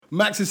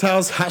Max's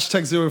House,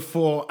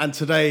 #04, and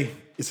today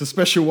it's a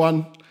special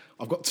one.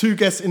 I've got two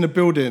guests in the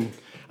building,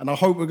 and I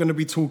hope we're going to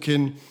be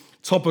talking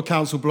top of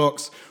council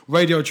blocks,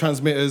 radio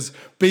transmitters,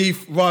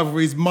 beef,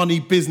 rivalries, money,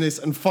 business,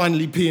 and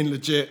finally being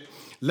legit.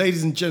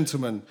 Ladies and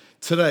gentlemen,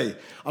 today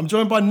I'm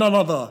joined by none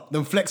other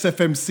than Flex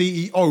FM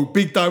CEO,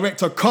 Big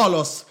Director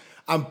Carlos,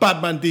 and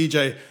Badman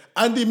DJ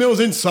Andy Mills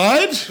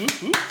inside.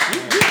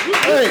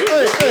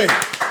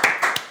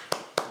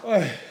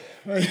 Hey.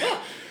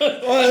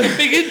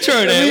 Big intro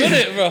there, wasn't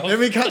it, bro? Let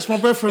me catch my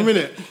breath for a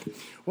minute.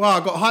 Wow, I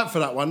got hyped for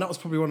that one. That was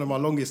probably one of my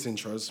longest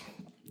intros.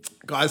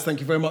 Guys, thank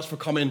you very much for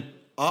coming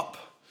up.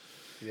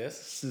 Yes.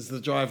 This is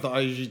the drive that I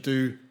usually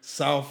do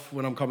south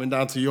when I'm coming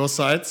down to your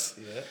sides.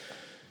 Yeah.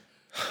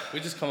 We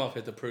just come up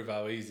here to prove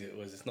how easy it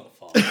was. It's not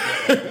far.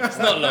 It's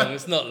not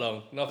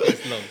long.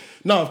 Nothing's long.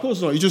 No, of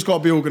course not. You just got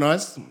to be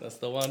organised. That's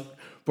the one.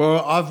 Bro,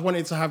 I've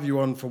wanted to have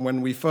you on from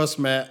when we first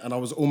met, and I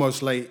was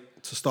almost late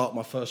to start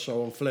my first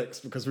show on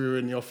Flex because we were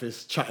in the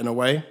office chatting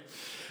away.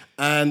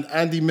 And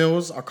Andy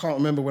Mills, I can't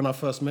remember when I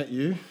first met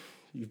you.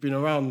 You've been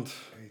around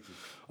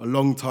a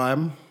long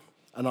time.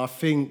 And I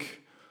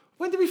think,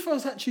 when did we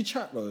first actually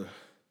chat though?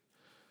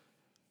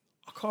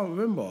 I can't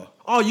remember.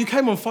 Oh, you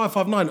came on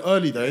 559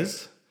 early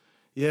days.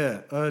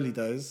 Yeah, early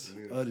days.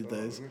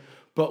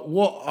 But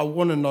what I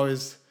want to know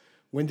is,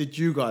 when did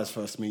you guys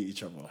first meet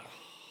each other?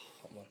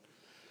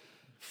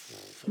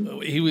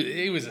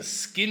 He was a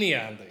skinny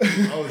Andy.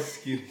 I was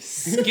skinny.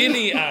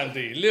 Skinny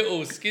Andy.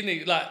 Little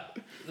skinny, like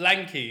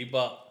lanky,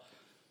 but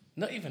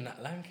not even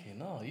that lanky.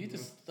 No, I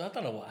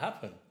don't know what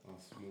happened. I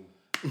was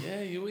small.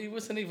 Yeah, he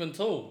wasn't even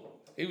tall.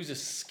 He was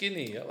just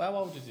skinny. How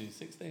old was you?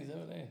 16,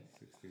 17?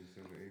 16,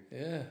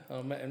 17. Yeah,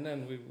 I met him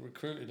then. We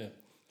recruited him.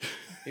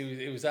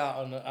 He was out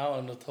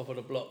on the top of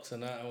the blocks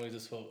and that, and we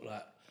just thought,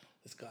 like,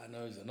 this guy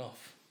knows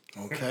enough.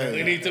 Okay.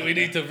 we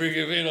need to bring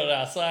him in on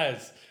our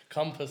sides.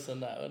 Compass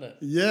and that, isn't it?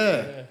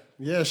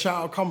 Yeah.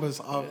 Shout out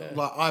Compass.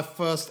 I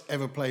first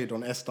ever played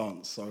on S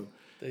Dance, so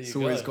it's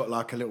always got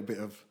like a little bit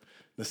of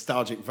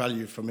nostalgic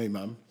value for me,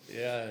 man.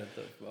 Yeah,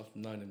 I've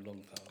known him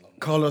long time.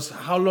 Carlos,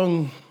 how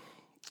long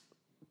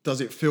does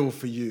it feel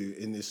for you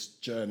in this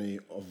journey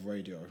of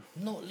radio?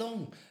 Not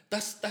long.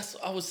 That's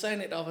I was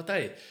saying it the other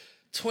day.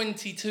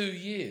 22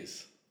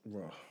 years.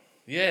 Right.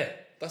 Yeah,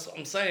 that's what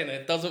I'm saying.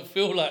 It doesn't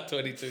feel like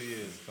 22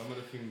 years. Some of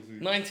the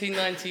things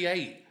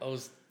 1998, I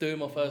was doing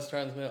my first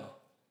transmitter.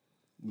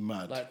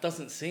 Mad. Like, it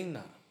doesn't seem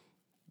that.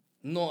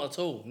 Not at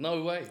all.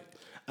 No way.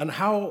 And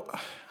how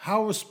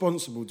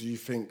responsible do you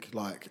think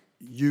like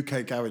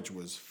UK Garage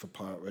was for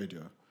pirate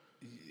radio?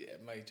 Yeah,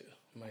 major.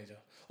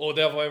 Or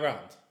the other way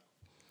around.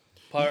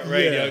 Pirate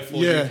radio for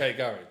UK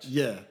Garage.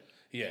 Yeah.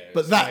 Yeah.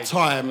 But that major,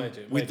 time,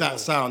 major with that all.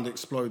 sound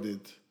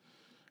exploded,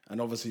 and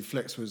obviously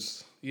Flex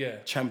was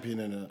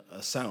championing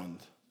a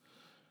sound.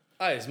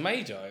 Oh, it's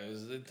major.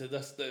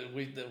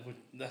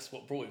 That's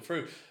what brought it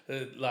through.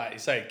 Like you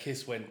say,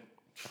 Kiss went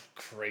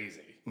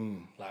crazy.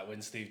 Like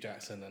when Steve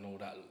Jackson and all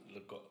that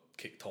got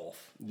kicked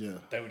off. Yeah,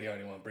 they were the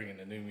only one bringing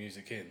the new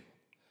music in.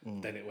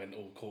 Then it went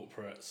all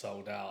corporate,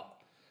 sold out.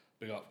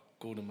 Big up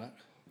Gordon Mac.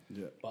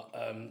 Yeah, but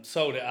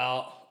sold it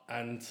out,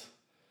 and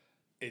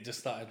it just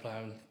started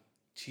playing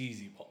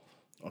cheesy pop.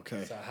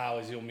 Okay. So how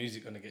is your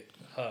music going to get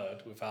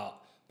heard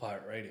without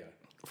pirate radio?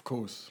 Of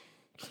course,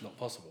 it's not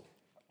possible.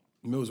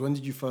 Mills, when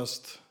did you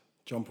first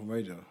jump on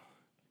radio?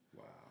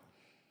 Wow.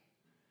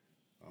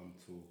 I'm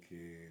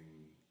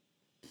talking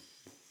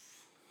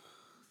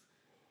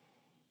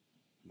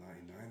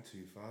 99,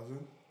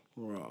 2000.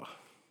 Right.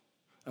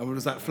 And what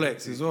was that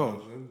Flex as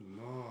well?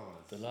 No.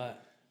 Delight.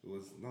 It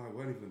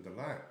wasn't even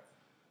Delight.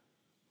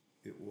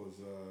 It was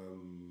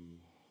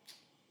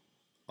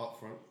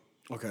Upfront.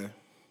 Okay.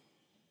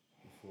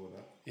 Before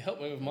that. You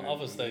helped me with my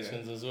other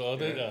stations as well,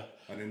 didn't you?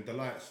 And then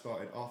Delight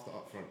started after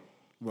Upfront.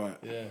 Right.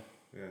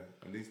 Yeah,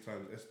 and these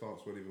times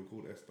S-Dance weren't even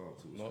called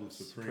S-Dance, it was called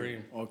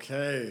Supreme.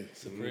 Okay.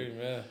 Supreme,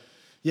 yeah.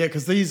 Yeah,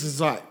 because these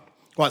is like,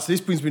 right, so this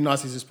brings me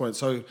nicely to this point.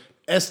 So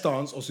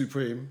S-Dance or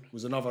Supreme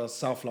was another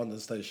South London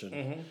station.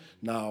 Mm-hmm.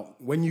 Now,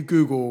 when you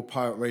Google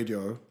pirate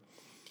radio,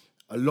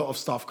 a lot of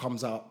stuff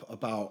comes up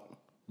about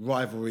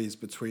rivalries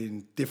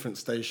between different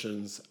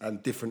stations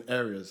and different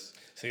areas.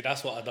 See,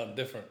 that's what I done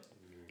different.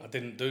 I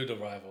didn't do the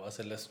rival. I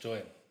said, let's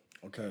join.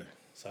 Okay.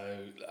 So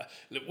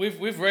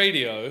with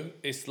radio,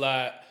 it's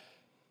like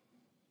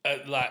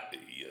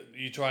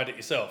you tried it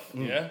yourself,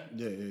 yeah?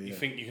 Yeah. You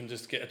think you can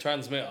just get a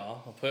transmitter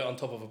and put it on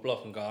top of a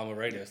block and go, I'm a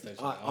radio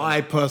station.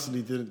 I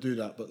personally didn't do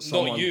that, but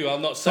someone... Not you,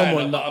 I'm not saying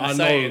that, but I'm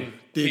saying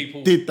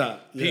people did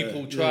that. Yeah,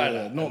 people try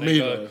that. Not me,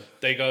 though.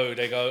 They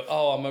go,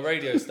 oh, I'm a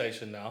radio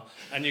station now.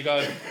 And you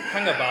go,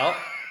 hang about,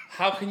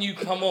 how can you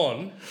come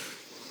on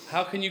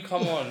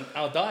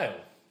our dial?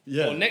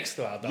 Yeah. Or next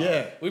to our dial.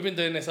 Yeah. We've been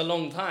doing this a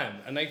long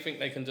time, and they think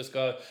they can just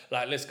go,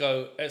 like, let's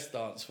go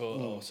S-Dance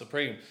or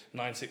Supreme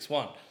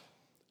 961.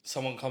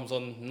 Someone comes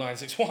on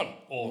 961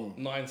 or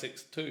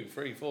 962,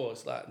 3, 4.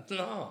 It's like,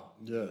 nah.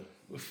 Yeah.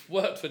 We've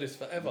worked for this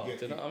forever.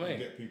 Do you know what I mean? You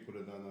get people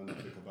that don't know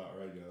nothing about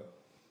radio.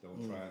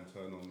 They'll try and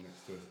turn on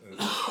next to an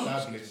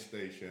established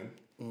station,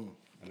 and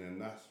then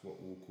that's what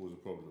will cause a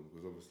problem,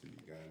 because obviously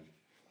you're going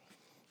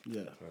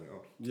Yeah. Turn it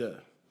off. Yeah.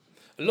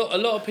 A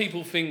lot of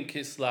people think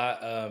it's like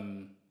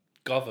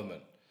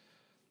government.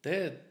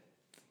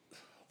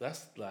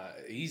 That's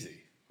like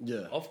easy.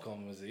 Yeah.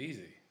 Ofcom was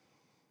easy.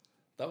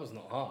 That was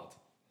not hard.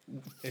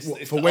 It's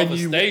For the when other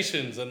you-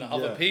 stations and the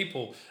other Yeah.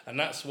 people, and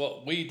that's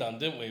what we done,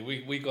 didn't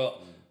we? We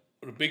got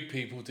the big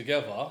people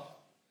together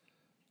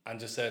and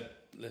just said,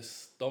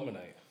 let's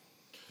dominate.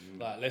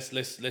 Like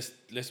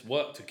let's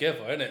work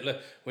together,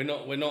 innit?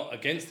 We're not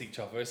against each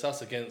other. It's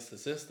us against the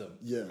system.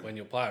 Yeah. When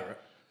you're pirate,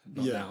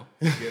 not Yeah. now.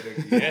 You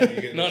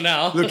get the, Not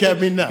now. Look at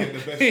me now. you get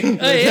the best.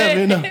 Look at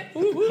me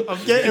now.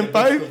 I'm getting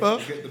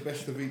both. You get the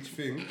best of each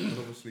thing, and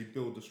obviously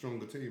build a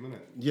stronger team, innit?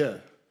 Yeah.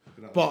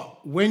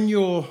 But when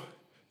you're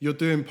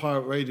doing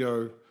pirate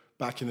radio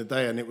back in the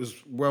day, and it was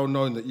well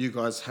known that you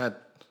guys had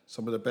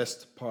some of the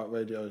best pirate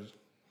radio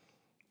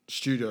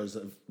studios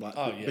that have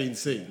like been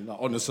seen like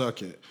on the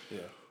circuit. Yeah.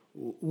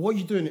 What are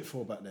you doing it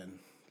for back then?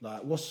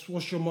 Like, what's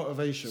your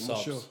motivation?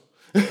 What's your? Subs.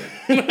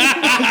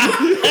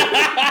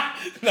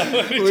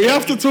 We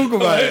have to talk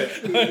about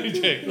it.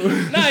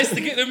 No, it's to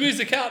get the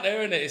music out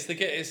there, isn't it?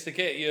 It's to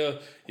get your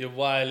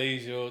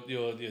Wileys, your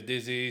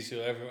Dizzies,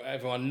 your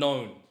everyone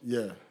known.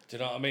 Yeah. Do you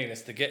know what I mean?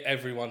 It's to get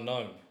everyone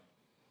known.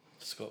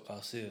 Scott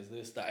Garcia's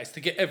this, that. It's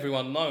to get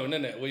everyone known,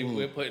 isn't it?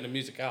 We're putting the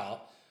music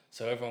out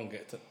so everyone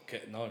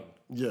get known.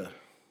 Yeah.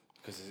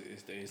 Because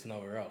it's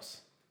nowhere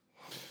else.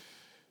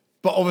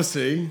 But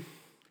obviously,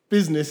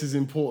 business is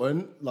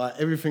important. Like,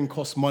 everything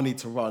costs money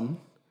to run.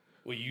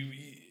 Well,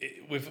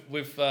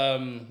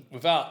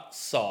 without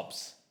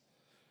subs,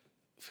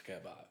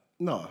 forget about it.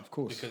 No, of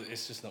course. Because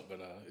it's just not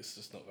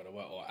gonna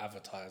work. Or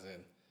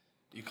advertising,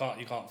 you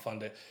can't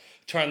fund it.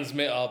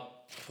 Transmitter,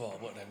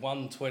 what they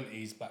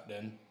 120s back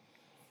then,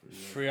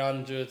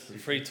 300,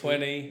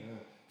 320.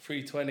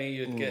 320,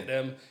 you'd get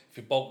them. If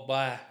you bulk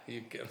buy,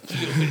 you'd get them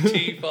a little bit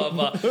cheaper.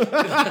 But do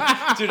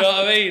you know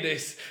what I mean?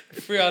 It's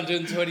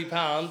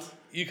 £320.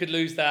 You could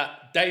lose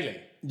that daily,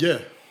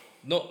 Yeah.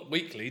 not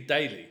weekly,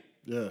 daily.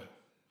 Yeah.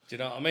 Do you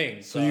know what I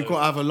mean? So you've got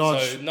to have a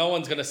large- So no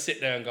one's gonna sit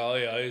there and go, "Oh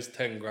yeah, it's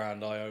 10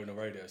 grand. I own a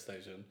radio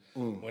station."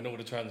 When all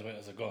the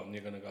transmitters are gone,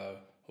 you're gonna go,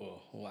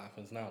 "Well, what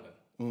happens now then?"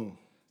 Do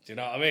you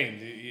know what I mean?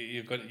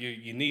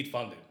 You need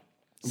funding.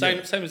 Same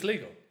as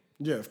legal.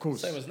 Yeah, of course.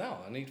 Same as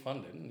now. I need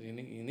funding. You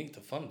need to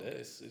fund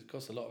it. It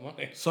costs a lot of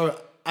money. So,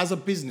 as a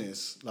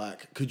business,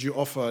 like, could you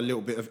offer a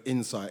little bit of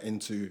insight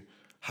into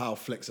how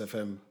Flex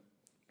FM,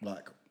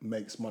 like,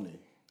 makes money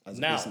as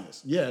Now? a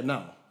business? Yeah,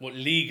 now. What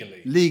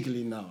legally?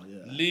 Legally now,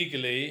 yeah.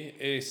 Legally,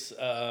 it's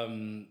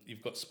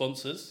you've got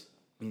sponsors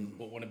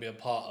what want to be a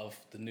part of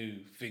the new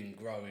thing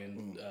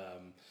growing.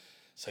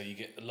 So you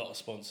get a lot of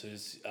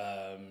sponsors.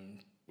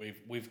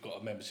 We've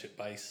got a membership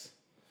base.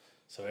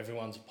 So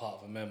everyone's a part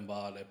of a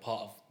member. They're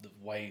part of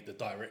the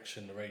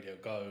direction the radio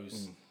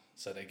goes.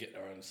 So they get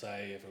their own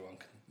say. Everyone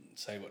can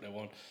say what they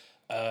want.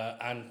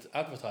 And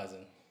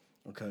advertising.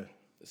 Okay.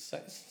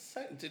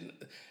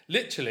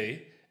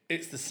 Literally,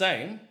 it's the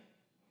same,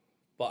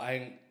 but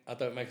I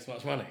don't make as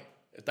much money.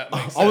 If that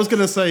makes sense. I was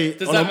going to say,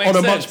 Does on that a, make on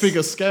a sense? much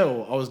bigger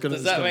scale, I was going to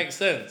Does that make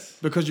sense?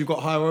 Because you've got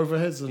higher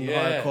overheads and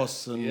higher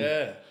costs and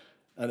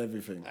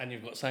everything. And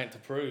you've got something to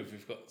prove.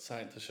 You've got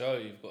something to show.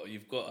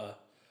 You've got to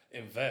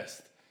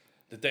invest.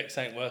 The decks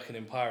ain't working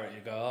in Pirate.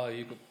 You go, oh,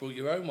 you brought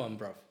your own one,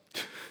 bruv.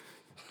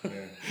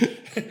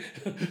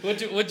 What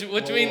do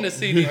you mean the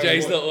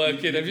CDJ's not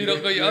working? Have you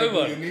not got your own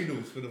Your one?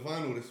 needles for the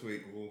final this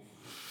week. Well,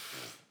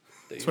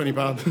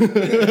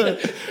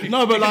 £20.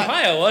 No, but like,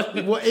 Higher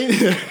one. what in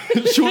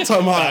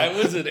short-term No, hire? it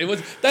wasn't. It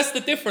was. That's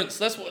the difference.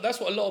 That's what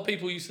a lot of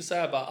people used to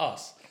say about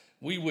us.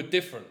 We were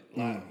different.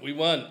 Like, we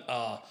weren't.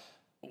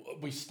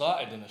 We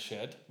started in a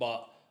shed,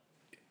 but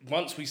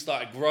once we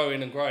started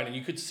growing, and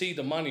you could see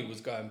the money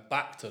was going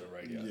back to the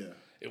radio. Yeah.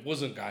 It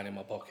wasn't going in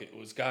my pocket. It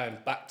was going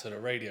back to the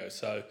radio.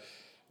 So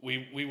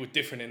we were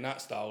different in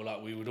that style.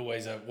 Like, we would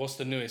always have, what's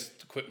the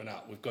newest equipment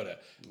out? We've got it.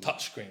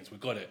 Touch screens, we've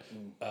got it.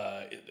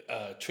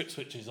 Trip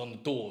switches on the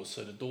doors,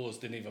 so the doors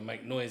didn't even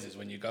make noises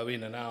when you go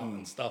in and out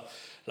and stuff.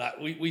 Like,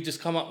 we just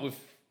come up with,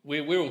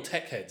 we're all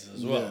tech heads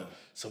as well. Yeah.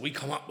 So we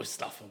come up with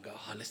stuff and go,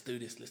 let's do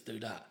this, let's do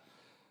that.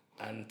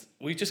 And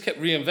we just kept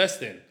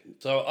reinvesting.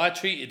 So I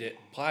treated it,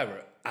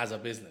 Pirate, as a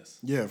business.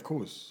 Yeah, of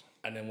course.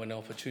 And then when the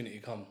opportunity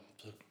come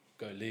to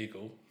go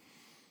legal,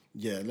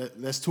 Yeah,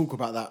 let's talk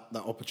about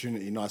that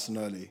opportunity nice and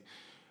early.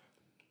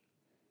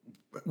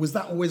 Was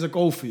that always a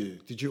goal for you?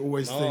 Did you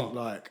always think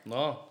like...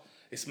 No,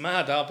 it's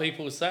mad how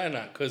people were saying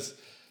that, because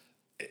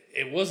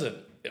it wasn't.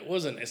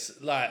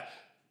 It's like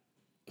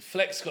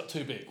Flex got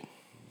too big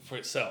for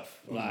itself.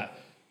 Like,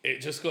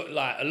 it just got,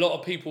 like, a lot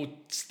of people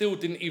still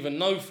didn't even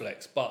know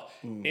Flex, but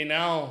in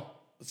our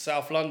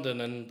South London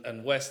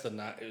and West and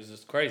that, it was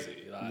just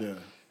crazy.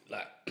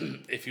 Like,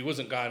 if you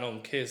wasn't going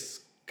on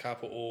Kiss,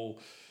 Capital,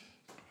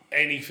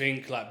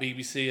 anything like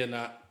BBC and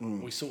that,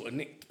 we sort of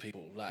nicked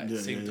people. Like, it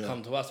seemed to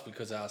come to us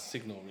because our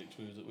signal reach.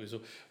 We was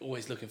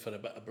always looking for the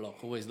better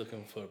block, always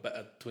looking for a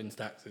better twin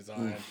stacks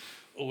design,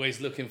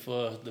 always looking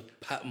for the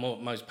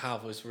most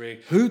powerful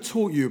rig. Who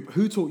taught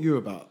you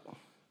about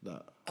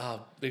that?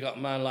 Big up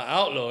man like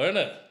Outlaw,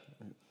 innit?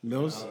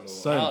 Mills, Outlaw.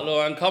 same.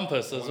 Outlaw and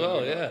Compass as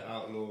well, yeah.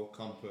 Outlaw,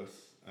 Compass,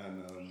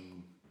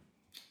 and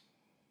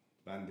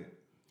Bandit.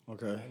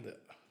 Okay.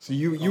 So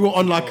you were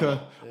on like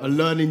a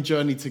learning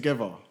journey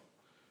together,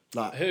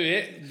 like Who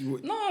it?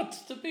 No,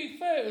 to be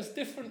fair, it was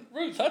different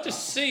routes. I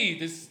just see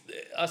this.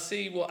 I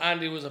see what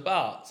Andy was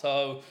about.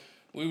 So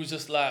we was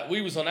just like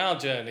we was on our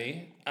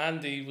journey.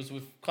 Andy was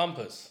with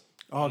Compass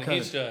on Okay.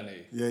 his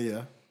journey,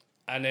 yeah.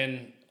 and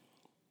then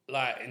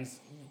like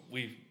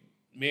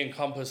me and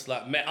Compass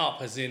like met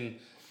up as in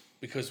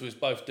because we was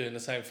both doing the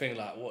same thing.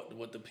 Like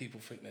what do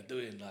people think they're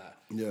doing? Like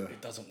Yeah.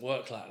 it doesn't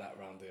work like that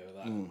around here.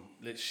 Like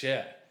let's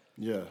share.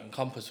 Yeah. And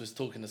Compass was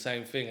talking the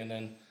same thing, and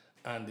then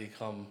Andy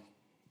come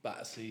out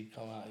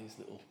his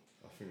little.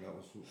 I think that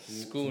was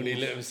School and he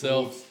lit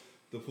himself.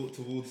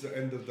 Towards the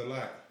end of the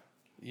light.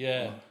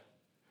 Yeah.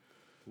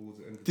 Towards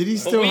the end of Did he the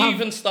light. But still we have?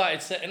 even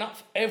started setting up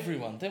for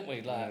everyone, didn't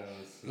we? Like,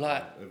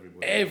 Yeah,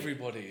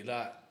 everybody,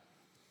 like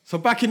So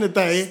back in the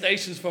day,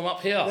 stations from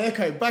up here.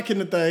 okay, back in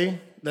the day,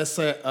 let's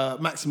say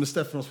Maximus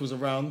Stefanos was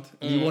around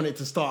and he wanted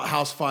to start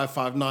House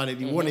 559 and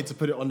he wanted to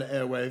put it on the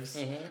airwaves.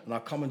 And I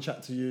come and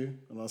chat to you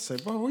and I say,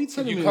 bro, what are you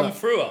telling You me? come Like,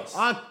 through us.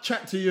 I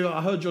chat to you,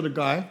 I heard you're the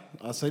guy.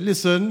 I say,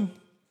 listen,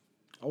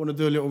 I want to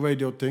do a little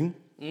radio thing.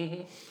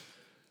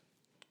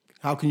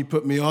 How can you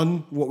put me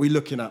on? What are we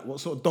looking at? What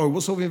sort of dough?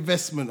 What sort of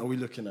investment are we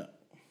looking at?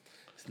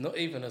 It's not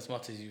even as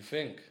much as you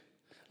think.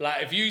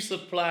 Like if you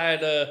supply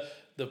the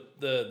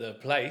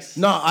place,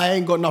 No, I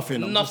ain't got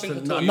nothing. I'm nothing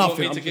just, at all. You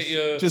nothing. want me to get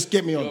you? Just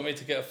get me You on. want me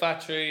to get a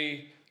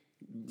factory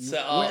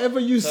set up? Whatever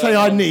you turn say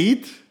I on?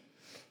 need.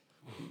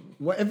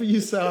 Whatever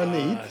you say I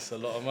need. It's a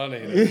lot of money.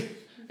 Then.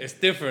 It's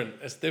different.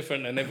 It's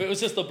different. And if it was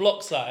just a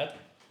block side,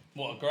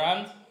 what,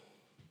 $1,000?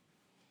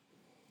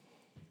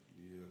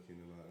 You're looking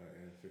about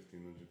that,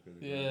 1,500 quid.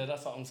 Yeah,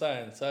 that's what I'm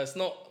saying. So it's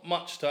not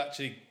much to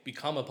actually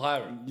become a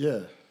pirate. Yeah.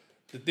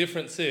 The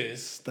difference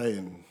is,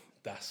 Staying.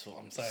 that's what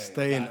I'm saying.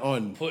 Staying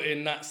on.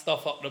 Putting that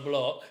stuff up the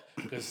block,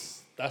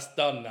 because that's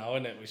done now,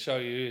 isn't it? We show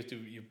you,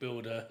 you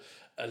build a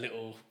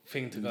little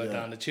thing to go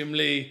down the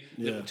chimney,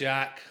 little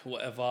jack,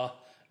 whatever.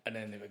 And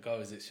then if it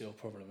goes, it's your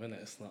problem, isn't it?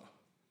 It's not.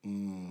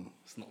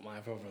 It's not my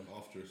problem.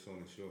 After it's on,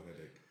 it's your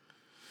headache.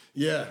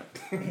 Yeah.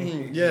 You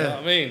know yeah.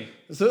 what I mean?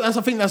 So I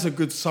think that's a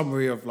good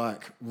summary of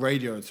like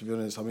radio, to be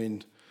honest. I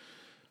mean,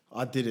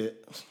 I did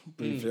it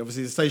briefly.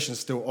 Obviously, the station's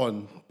still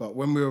on, but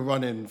when we were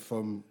running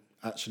from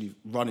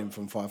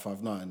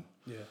 559,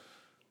 Yeah.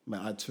 man,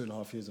 I had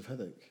 2.5 years of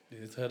headache.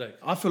 It's headache.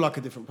 I feel like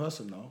a different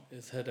person now.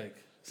 It's headache.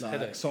 It's Like,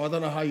 headache. so I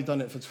don't know how you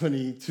done it for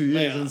 22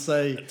 years Mate, and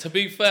say, To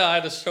be fair, I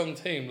had a strong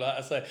team. Like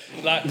I say,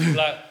 like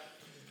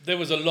there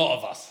was a lot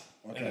of us.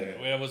 Okay.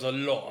 There was a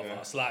lot of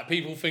us. Like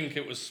people think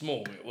it was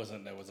small. It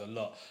wasn't. There was a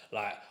lot.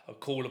 Like I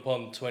called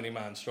upon 20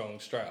 man strong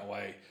straight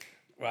away.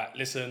 Right,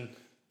 listen,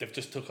 they've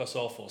just took us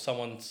off, or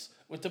someone's.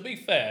 Well, to be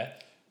fair,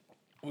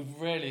 we've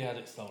rarely had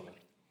it stolen.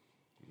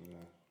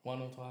 One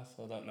or twice,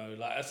 I don't know.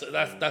 Like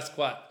that's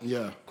quite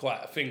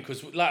a thing,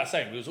 because like I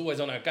say, we was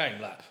always on our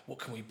game. Like, what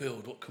can we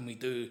build? What can we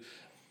do?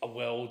 I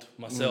weld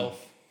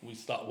myself. We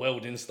start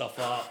welding stuff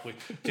up. Do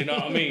you know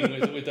what I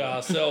mean? With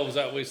ourselves,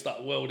 that we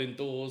start welding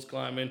doors,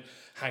 climbing,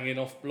 hanging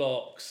off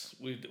blocks.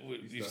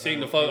 You've seen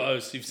the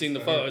photos. You've seen the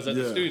photos at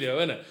the studio,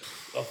 innit?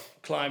 Of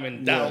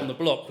climbing down the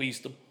block. We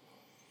used to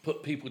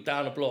put people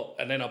down a block,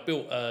 and then I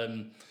built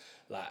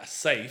like a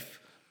safe.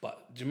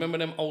 But do you remember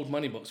them old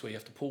money box where you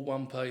have to pull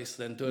one piece,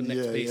 then do a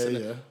next piece?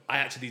 And I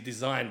actually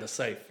designed a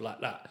safe like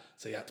that.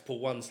 So you had to pull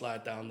one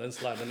slide down, then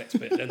slide the next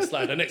bit, then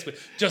slide the next bit,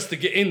 just to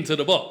get into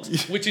the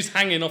box, which is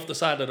hanging off the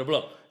side of the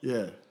block.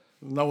 yeah,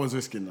 no one's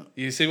risking that.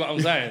 You see what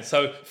I'm saying?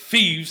 So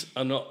thieves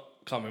are not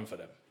coming for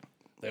them.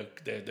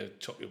 They'll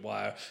chop your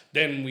wire.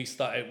 Then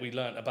we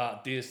learnt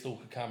about deer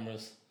stalker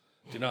cameras.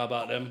 Do you know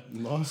about them?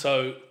 No.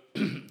 So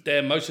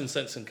they're motion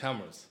sensing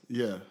cameras.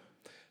 Yeah.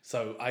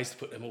 So I used to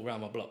put them all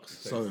around my blocks.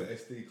 So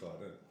it's the SD card,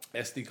 isn't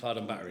it? SD card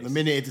and batteries. The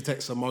minute it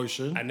detects a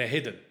motion, And they're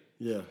hidden.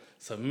 yeah,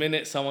 So the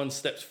minute someone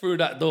steps through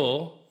that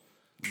door,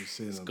 you're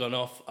seeing it's them. gone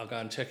off. I go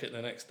and check it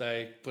the next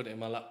day, put it in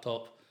my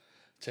laptop,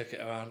 check it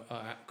around.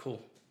 All right,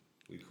 cool.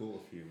 We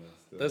caught a few, man.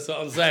 Still. That's what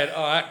I'm saying.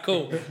 All right,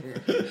 cool.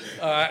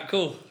 All right,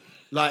 cool.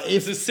 Like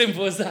It's as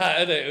simple as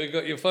that, isn't it? We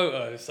got your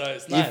photo, so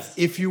it's nice.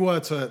 if you were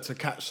to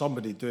catch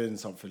somebody doing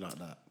something like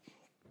that,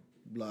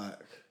 like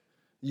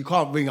you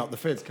can't ring up the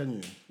feds, can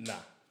you? Nah.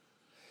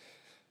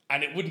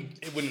 And it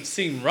wouldn't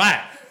seem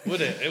right, would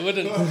it? It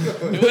wouldn't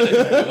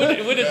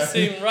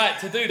seem right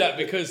to do that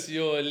because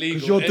you're illegal.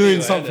 Because you're anyway, doing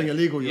innit? something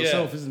illegal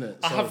yourself, isn't it?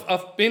 So-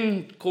 I've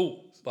been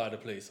caught by the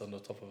police on the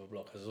top of a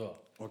block as well.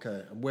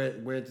 Okay, and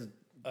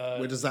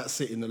where does that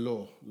sit in the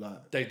law?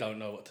 Like, They don't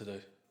know what to do.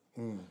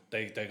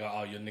 They go,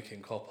 oh, you're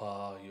nicking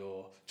copper,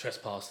 you're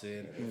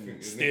trespassing,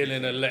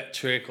 stealing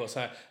electric or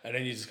something, and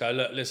then you just go,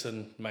 look,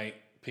 listen, mate,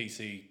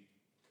 PC,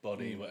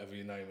 body, whatever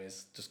your name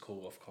is, just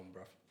call Ofcom,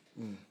 bruv.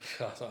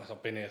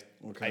 I've been here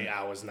 8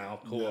 hours now.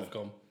 Call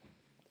Ofcom,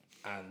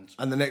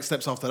 and the next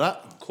steps after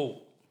that? court.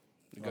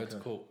 You go to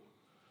court.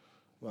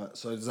 Right.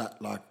 So is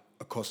that like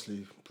a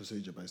costly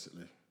procedure,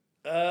 basically?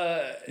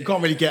 You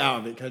can't really get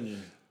out of it, can you?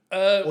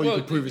 Or you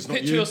could prove it's not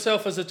picture you.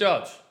 yourself as a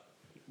judge.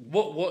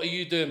 What are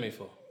you doing me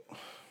for?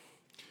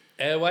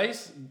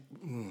 Airways?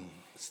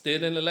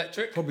 Stealing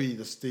electric? Probably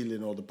the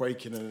stealing or the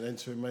breaking and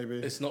entering, maybe.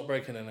 It's not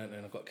breaking and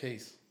entering. I've got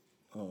keys.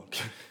 Oh,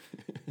 okay.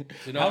 Do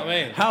you know what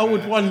I mean? How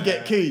would one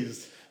get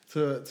keys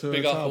to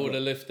Big a up all tablet? the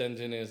lift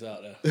engineers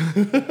out there.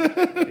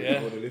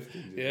 All the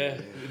lifting. Yeah.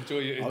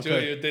 Enjoy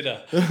Okay. your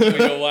dinner with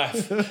your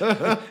wife.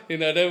 You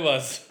know them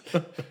ones.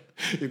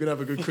 You're gonna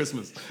have a good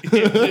Christmas.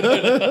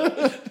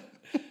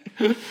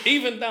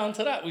 Even down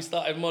to that, we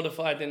started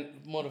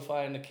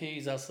modifying the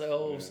keys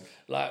ourselves.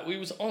 Like we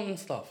was on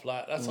stuff.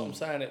 Like that's what I'm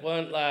saying. It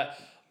weren't like,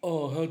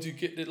 oh, how do you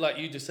get it? Like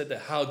you just said that.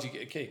 How do you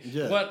get a key?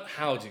 Yeah. It weren't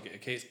how do you get a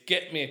key? It's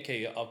get me a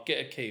key. I'll get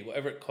a key,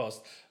 whatever it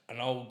costs, and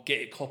I'll get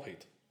it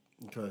copied.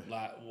 Okay.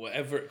 Like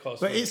whatever it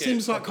costs. But I'll it get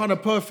seems like copied. kind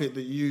of perfect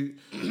that you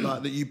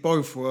like that you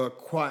both were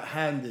quite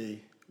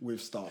handy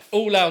with stuff.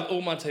 All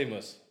my team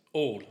was.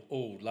 All,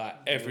 like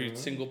every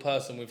single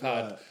person we've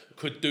had Right.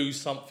 could do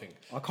something.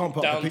 I can't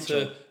put up down a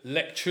picture. to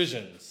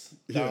electricians,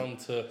 Yeah. down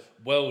to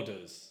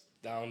welders,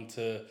 down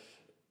to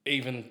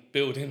even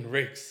building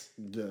rigs,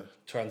 Yeah.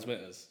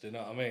 transmitters. Do you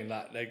know what I mean?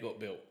 Like they got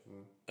built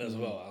as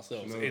well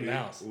ourselves Shinobi, in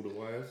house. All the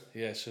wires.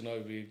 Yeah,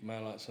 Shinobi,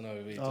 man like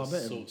Shinobi, Oh, I met just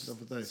him sorts, the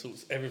other day.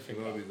 sorts everything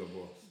out. Shinobi's a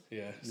boss.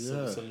 Yeah,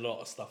 Yeah. sorts a lot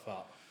of stuff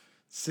out.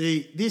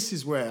 See, this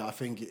is where I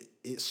think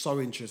it's so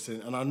interesting,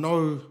 and I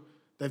know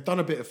they've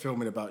done a bit of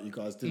filming about you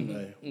guys, didn't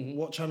they?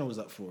 What channel was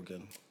that for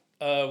again?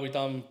 We've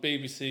done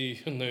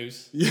BBC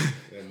News. Yeah.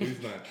 Yeah,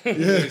 Newsnight.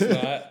 News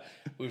night.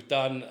 We've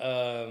done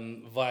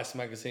Vice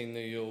Magazine New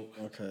York.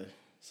 Okay.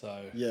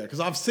 So Yeah, because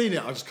I've seen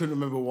it. I just couldn't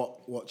remember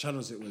what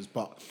channels it was,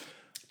 but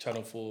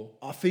Channel 4.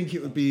 I think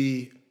it would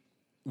be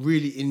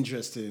really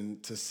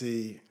interesting to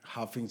see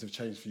how things have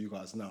changed for you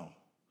guys now.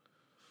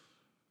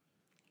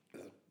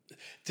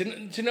 Do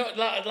you know,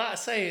 like I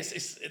say,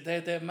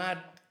 they're mad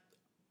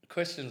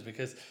questions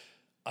because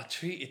I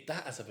treated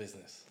that as a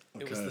business.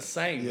 It was Okay. the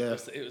same. Yeah.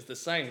 It was the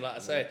same. Like I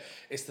say,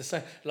 it's the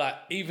same. Like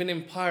even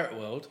in Pirate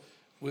World,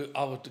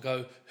 I would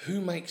go, who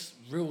makes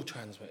real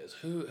transmitters?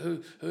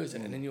 Who is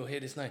it? And then you'll hear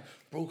this name: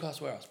 Broadcast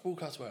Warehouse,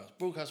 Broadcast Warehouse,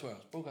 Broadcast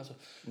Warehouse, Broadcast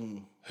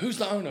Warehouse. Who's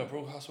the owner of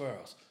Broadcast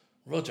Warehouse?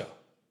 Roger.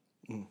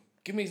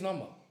 Give me his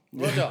number.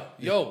 Roger,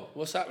 yo,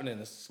 what's happening?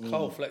 It's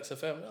Cole, Flex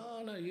FM.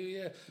 Oh no,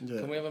 Yeah.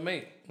 Can we have a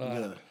meet? Like,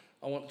 Yeah.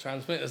 I want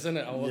transmitters,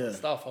 innit? I want Yeah.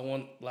 stuff. I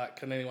want, like,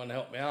 can anyone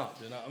help me out?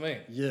 Do you know what I mean?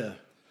 Yeah.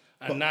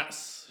 And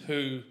that's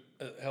who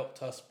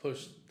helped us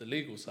push the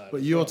legal side. But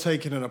as you're well.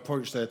 taking an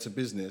approach there to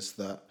business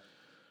that,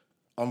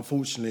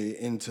 unfortunately,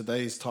 in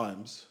today's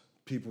times,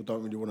 people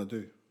don't really want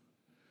to do.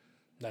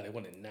 No, they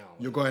want it now.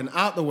 You're going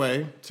out the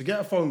way to get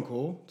a phone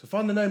call, to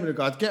find the name of the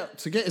guy,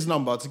 to get his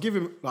number, to give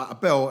him like a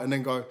bell, and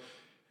then go,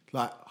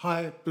 like,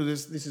 hi,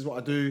 this is what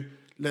I do.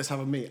 Let's have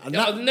a meet. And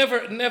Yeah, that, I've never,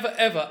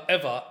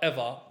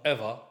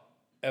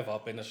 ever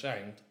been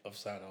ashamed of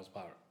saying I was a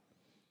pirate.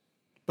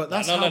 but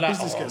that's None how of that,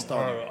 business oh, gets I'm done.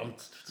 pirate, I'm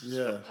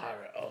Yeah.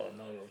 pirate. Oh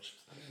no,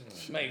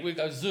 mate, we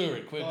go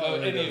Zurich, we'll go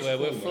yeah, anywhere, that's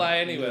we'll cool, fly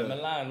man. anywhere, Yeah.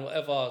 Milan,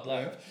 whatever.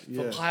 Like for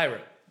Yeah.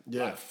 pirate,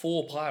 Yeah. like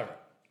for pirate.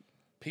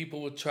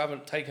 People were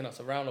taking us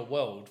around the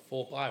world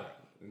for pirate.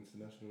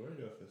 International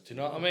Radio Festival. Do you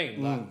know what I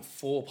mean? Like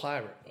for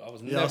pirate. I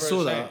was Yeah, never I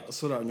saw ashamed. that. I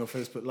saw that on your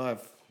Facebook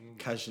Live,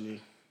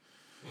 casually.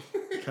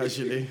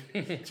 Casually.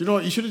 Do you know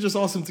what? You should have just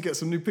asked him to get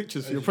some new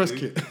pictures for your press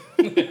kit.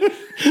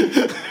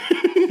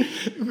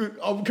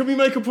 Can we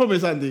make a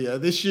promise, Andy? Yeah?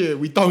 This year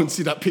we don't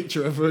see that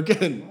picture ever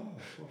again.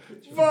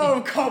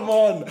 Bro, come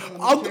on.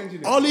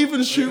 I'll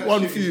even shoot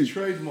one for you.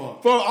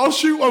 Trademark. Bro, I'll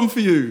shoot one for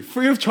you,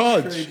 free of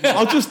charge.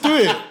 I'll just do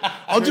it.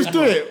 I'll just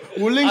do it.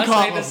 We'll link I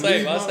say the up.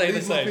 same. I say the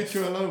Leave my same.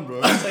 picture alone,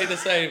 bro. I say the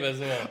same as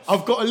well.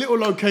 I've got a little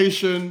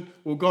location.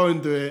 We'll go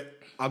and do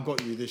it. I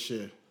got you this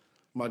year,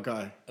 my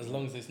guy. As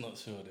long as it's not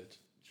shielded.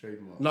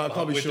 Trademark. No, I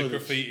can't be With sure. the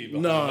graffiti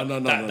behind No, it. no,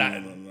 no, That- no, that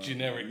no, no, no.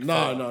 generic No,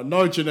 photo.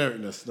 no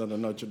genericness.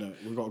 No generic.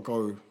 We've got to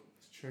go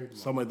Trademark.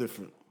 somewhere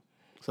different.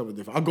 Somewhere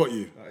different. I got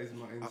you. That is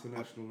my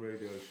international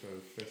radio show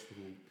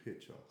festival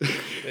picture.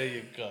 There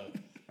you go.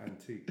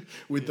 Antique.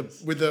 With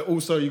the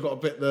also you got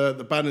to put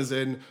the banners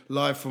in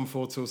live from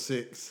 4 till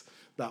 6.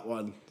 That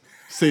one.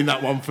 Seen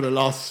that one for the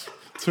last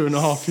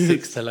 2.5 years.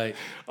 6 to 8.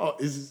 Oh,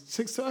 is it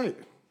 6 to 8?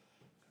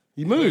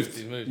 You moved.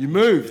 He's moved. You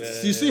moved.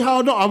 Yeah, you see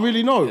how I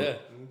really know? Yeah.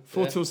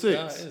 4 till 6.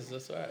 No, it is.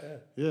 That's right.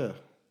 Yeah. Yeah.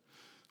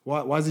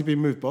 Why has he been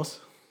moved, boss?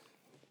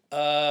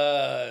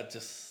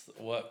 Just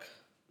work,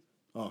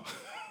 Oh.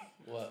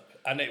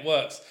 and it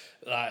works.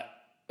 Like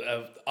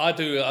I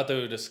do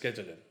the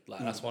scheduling.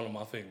 Like that's one of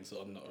my things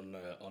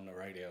on the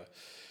radio.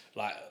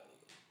 Like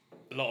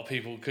a lot of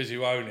people, because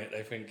you own it,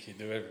 they think you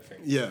do everything.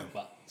 Yeah.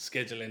 But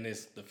scheduling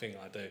is the thing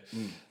I do,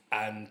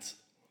 and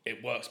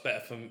it works better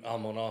for me.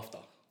 I'm on after,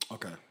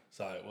 Okay.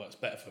 so it works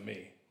better for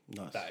me.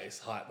 Nice. That is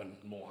hype and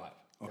more hype.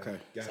 Okay.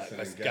 It's like,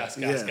 and it's gas.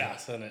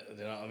 gas, isn't it? Do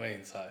you know what I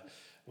mean? So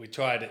we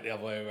tried it the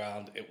other way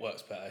around. It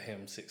works better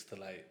him 6 to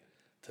 8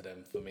 to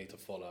them for me to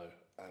follow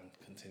and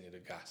continue the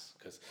gas.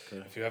 Because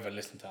if you ever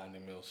listen to Andy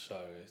Mills'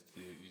 show,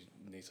 you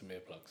need some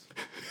earplugs.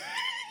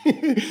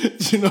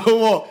 Do you know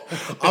what?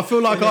 I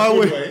feel like I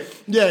always, way.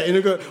 yeah, in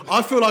a good.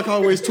 I feel like I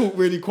always talk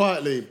really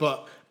quietly,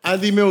 but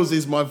Andy Mills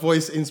is my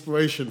voice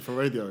inspiration for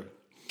radio.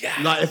 Yeah.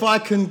 Like, if I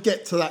can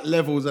get to that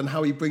levels and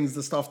how he brings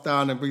the stuff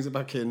down and brings it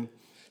back in.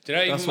 Do you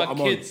know, That's even what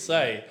my I'm on. kids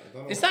say,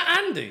 is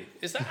that Andy?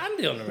 Is that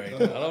Andy on the radio?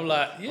 And I'm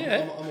like,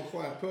 yeah. I'm a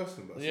quiet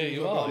person, but as Yeah, soon as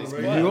you I are. go on He's the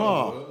quiet. radio, You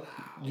are.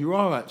 You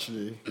are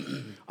actually.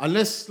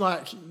 Unless,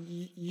 like,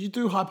 you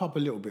do hype up a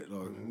little bit,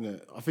 though.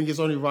 Innit? I think it's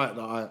only right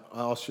that I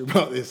asked you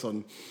about this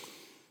on.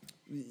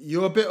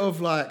 You're a bit of,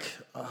 like,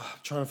 I'm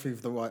trying to think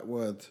of the right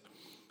word.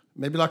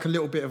 Maybe like a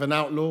little bit of an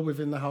outlaw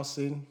within the house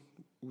scene.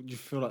 Would you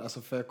feel like that's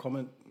a fair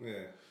comment? Yeah.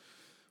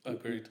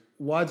 Agreed.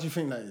 Why do you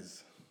think that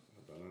is?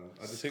 I don't know.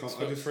 I just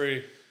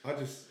 6'3".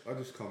 I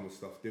just come with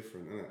stuff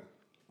different, innit?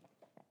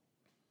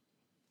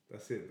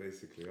 That's it,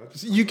 basically.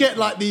 You get,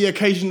 like, the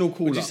occasional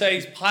call Would you up. say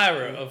he's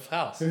pirate of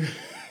house?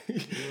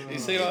 You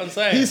see what I'm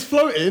saying? He's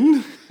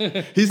floating.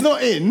 He's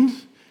not in.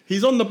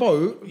 He's on the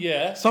boat.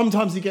 Yeah.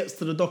 Sometimes he gets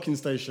to the docking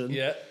station.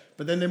 Yeah.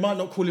 But then they might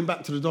not call him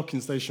back to the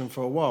docking station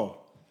for a while.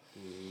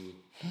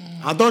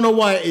 I don't know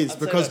why it is, I'd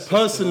say because that's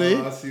personally...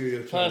 I see where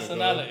you're trying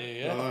Personality, to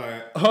go. yeah? All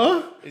right.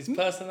 Huh? His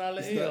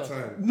personality? It's that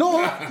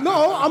Or? time.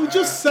 No, I'm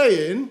just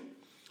saying,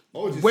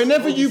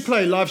 whenever you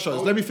play live shows,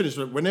 oh. let me finish.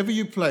 Whenever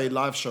you play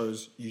live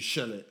shows, you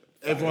shell it.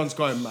 Everyone's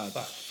going mad.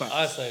 Facts.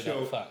 I say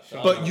that, fact.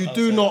 But you I'll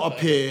do say not that.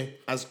 appear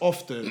as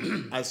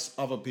often as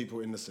other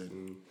people in the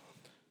scene.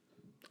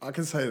 I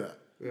can say that.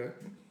 Yeah.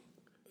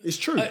 It's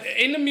true.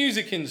 In the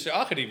music industry,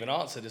 I could even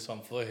answer this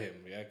one for him,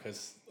 yeah,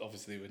 because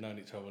obviously we've known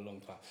each other a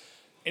long time.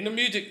 In the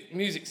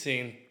music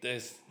scene,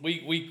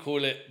 we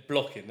call it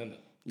blocking, isn't it?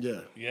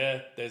 Yeah. Yeah,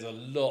 there's a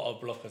lot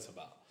of blockers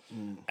about.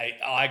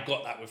 I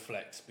got that with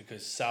Flex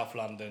because South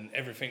London,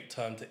 everything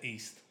turned to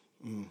East,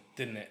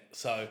 didn't it?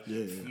 So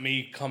Yeah.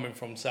 me coming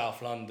from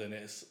South London,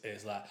 it's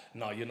like,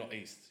 no, you're not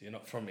East. You're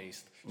not from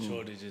East.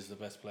 Shoreditch is the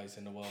best place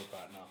in the world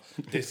right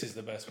now. This is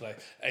the best place.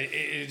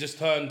 It just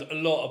turned a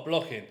lot of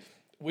blocking.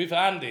 With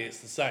Andy, it's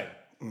the same.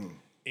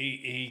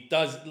 He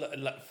does,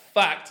 like,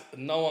 fact,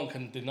 no one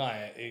can deny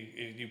it.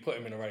 If you put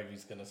him in a rave,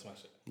 he's going to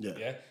smash it.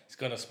 Yeah. He's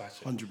going to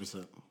smash it.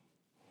 100%.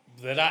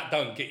 That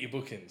don't get you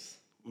bookings.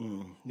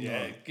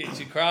 It gets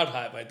you crowd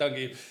hype, but it don't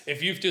get you.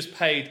 If you've just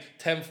paid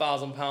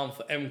 £10,000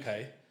 for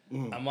MK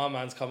and my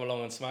man's come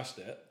along and smashed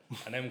it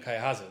and MK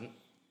hasn't,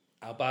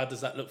 how bad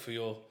does that look for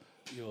your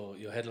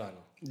headliner?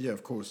 Yeah,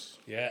 of course.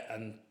 Yeah,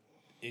 and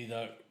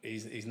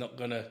he's not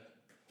gonna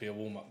be a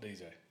warm up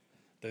DJ.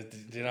 Do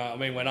you know what I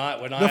mean? When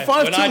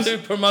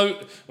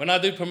I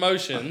do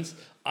promotions,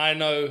 I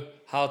know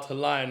how to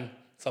line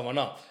someone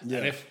up. Yeah.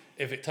 And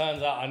if it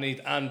turns out I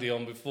need Andy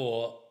on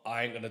before,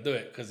 I ain't gonna do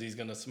it because he's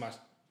gonna smash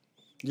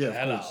Yeah, the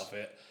hell of out course. of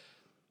it.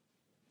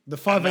 The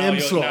 5 Now a.m. Now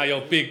slot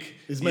you're big.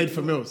 is made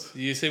for Mills.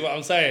 You see what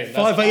I'm saying?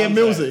 5 That's a.m.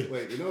 what I'm saying. Millsy.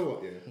 Wait, you know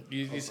what? Yeah.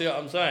 You see what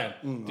I'm saying?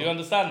 Do you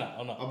understand that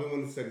or not? I've been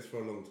wanting to say this for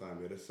a long time.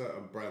 Yeah, there's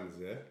certain brands.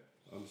 Yeah,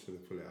 I'm just gonna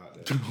pull it out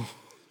there.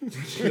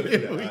 Just gonna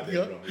pull it out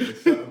there, bro.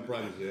 There's certain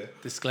brands. Yeah.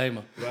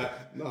 Disclaimer.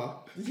 Right? Nah.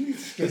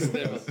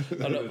 Disclaimer.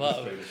 I'm not part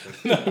of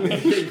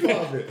it. You're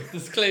part of it.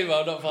 Disclaimer.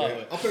 I'm not part of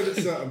Yeah, it. I've heard of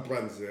certain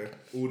brands,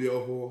 yeah.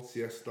 Audio Hall,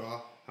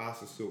 Siesta,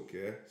 House of Silk,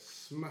 yeah.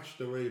 Smash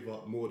the rave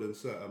up more than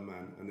certain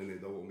man, and then they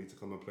don't want me to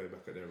come and play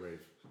back at their rave.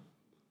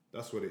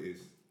 That's what it is.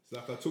 It's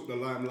like I took the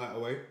limelight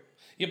away.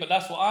 Yeah, but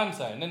that's what I'm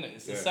saying, isn't it?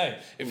 It's the same.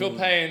 If you're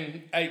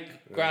paying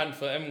 $8,000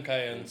 for MK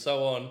and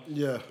so on,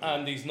 Yeah.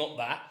 and he's not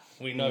that,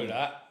 we know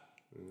that,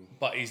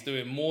 but he's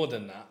doing more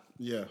than that.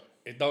 Yeah.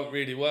 It don't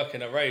really work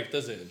in a rave,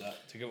 does it? Do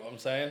you get what I'm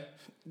saying?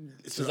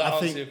 So Does that I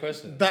answer think your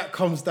question? That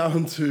comes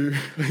down to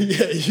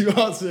yeah, you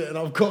answer it, and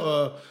I've got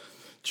to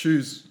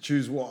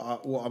choose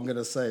what I'm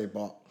gonna say,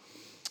 but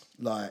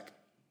like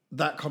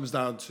that comes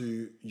down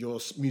to your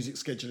music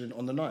scheduling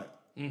on the night.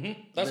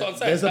 That's what I'm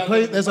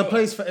saying. There's a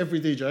place for every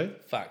DJ.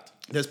 Fact.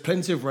 There's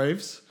plenty of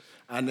raves,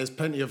 and there's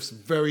plenty of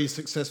very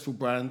successful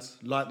brands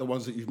like the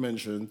ones that you've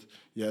mentioned,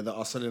 yeah, that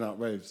are selling out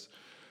raves.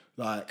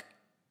 Like,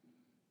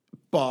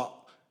 but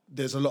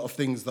there's a lot of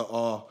things that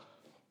are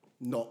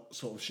not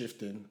sort of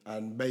shifting,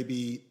 and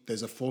maybe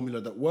there's a formula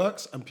that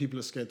works, and people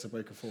are scared to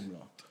break a formula.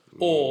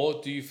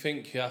 Or do you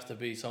think you have to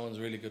be someone's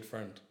really good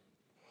friend?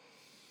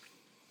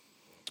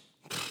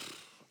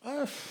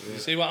 You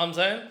see what I'm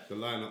saying? The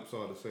lineups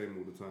are the same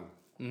all the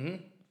time.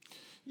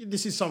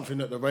 This is something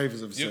that the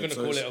ravers have You're said. going to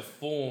so call it's- it a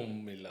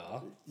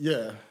formula,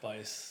 yeah. but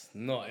it's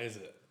not, is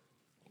it?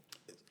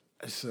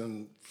 It's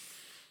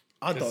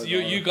I don't know.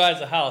 You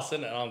guys are house,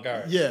 innit? And I'm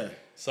garage. Yeah.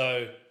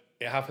 So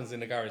it happens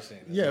in the garage scene.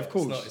 as Yeah, well. of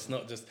course. It's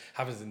not just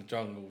happens in the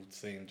jungle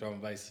scene, drum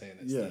and bass scene.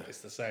 It's, Yeah. it's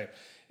the same.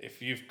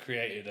 If you've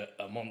created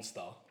a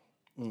monster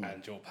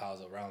and your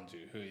pals around you,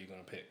 who are you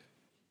going to pick?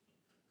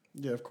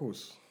 Yeah, of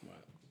course. Right.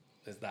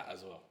 There's that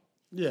as well.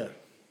 Yeah.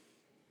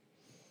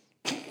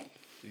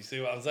 You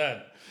see what I'm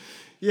saying?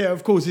 Yeah,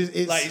 of course.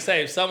 It's Like you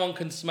say, if someone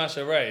can smash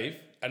a rave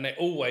and they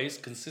always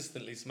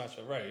consistently smash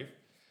a rave,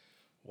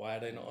 why are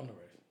they not on the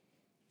rave?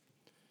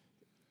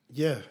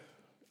 yeah.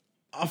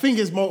 I think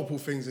it's multiple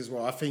things as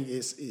well. I think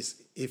it's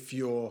if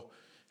you're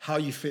how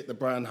you fit the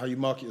brand, how you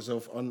market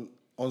yourself on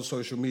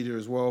social media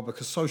as well,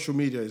 because social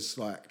media is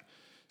like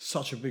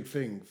such a big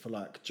thing for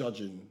like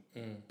judging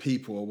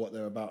people or what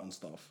they're about and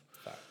stuff.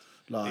 Fact.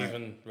 Like,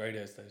 even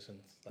radio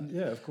stations. Like,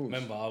 yeah, of course.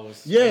 remember, I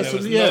was Yeah, there so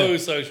was yeah. no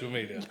social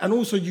media. And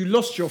also, you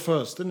lost your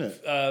first, didn't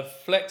it?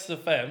 Flex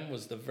FM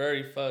was the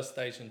very first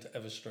station to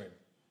ever stream,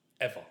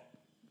 ever.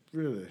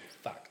 Really?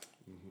 Fact.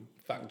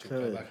 Factual.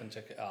 Okay. Go back and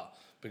check it out.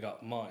 Big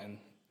up Martin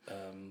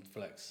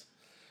Flex.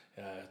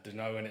 Do you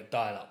know when it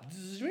died up?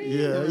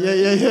 Yeah.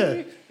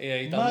 Yeah,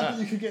 he done Mad that.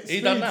 that you could get He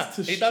done speeds that.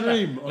 to He done that.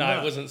 stream on No, that.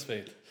 it wasn't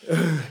speed.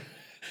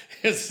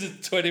 It's a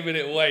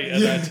 20-minute wait,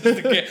 and then just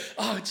to get.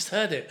 Oh, I just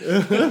heard it.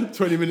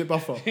 20-minute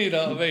buffer. You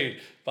know what I mean?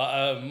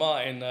 But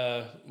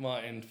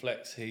Martin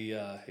Flex, he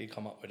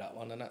come up with that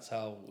one, and that's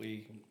how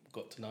we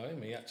got to know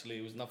him.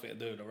 It was nothing to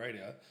do with the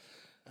radio,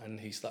 and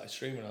he started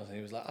streaming us, and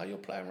he was like, "Oh, you're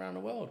playing around the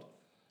world."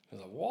 I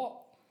was like, "What?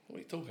 What are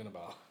you talking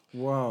about?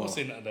 Wow. What's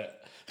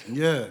internet?"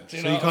 Yeah. Do you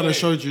So know he what kind I of mean?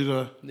 showed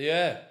you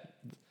Yeah,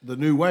 the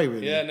new way,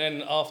 really. yeah. And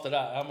then after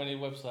that, how many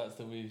websites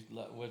did we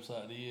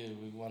website of the year?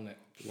 We won it,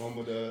 The one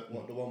with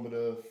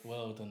the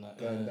world and that.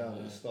 going yeah, down yeah.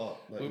 at the start.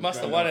 Like, We it's must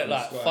have going won down it from the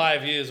like sky.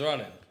 5 years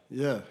running.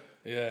 Yeah.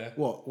 Yeah,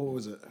 What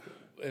was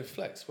it?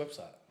 Flex website.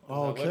 It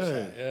Oh, was our okay.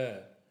 website, yeah.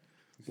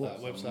 It's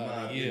What? like website of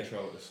Mad the year.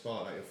 intro at the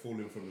start, like you're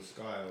falling from the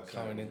sky or Coming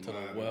something. into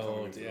Mad, the world,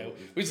 coming into the yeah. world.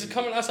 Which is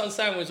coming. That's what I'm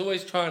saying. Was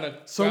always trying to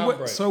So,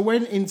 groundbreak. so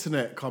when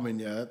internet come in,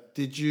 yeah,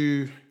 did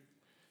you...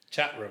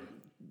 Chat room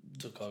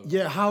took over.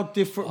 Yeah, how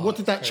different... what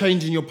did that crazy.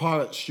 change in your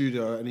pirate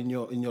studio and in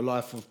your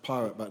life of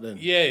pirate back then?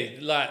 Yeah,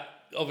 like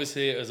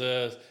obviously it was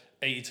a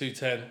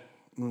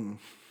 8210.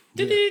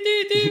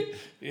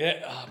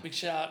 Yeah, big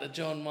shout out to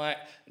John Mike.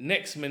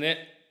 Next minute,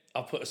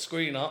 I put a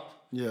screen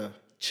up. Yeah.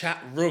 Chat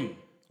room,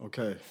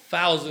 Okay.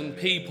 1,000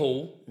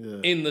 people Yeah.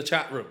 in the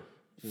chat room,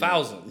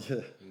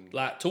 1,000,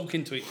 like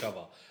talking to each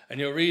other, and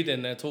you're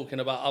reading. They're talking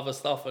about other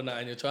stuff and that,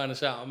 and you're trying to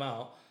shout them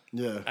out.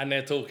 Yeah. And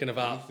they're talking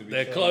about to be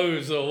their fair.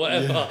 clothes or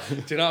whatever. Do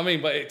you know what I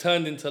mean? But it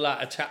turned into like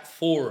a chat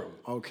forum.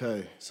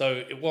 Okay. So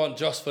it wasn't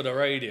just for the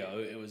radio.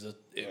 It was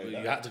you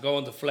had to go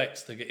onto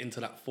Flex to get into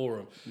that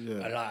forum. Yeah.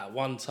 And like at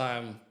one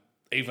time,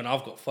 even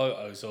I've got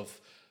photos of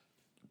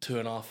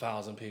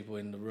 2,500 people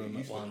in the room It at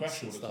used to once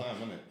crash all and the stuff. time,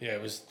 wasn't it? Yeah,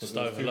 it was just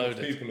There was too much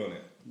overloaded. people on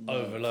it.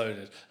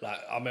 Overloaded. Like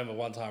I remember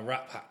one time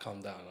Rap Pack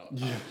come down.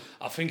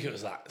 I think it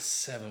was like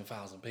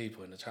 7,000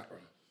 people in the chat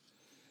room.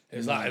 It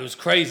was like it was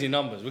crazy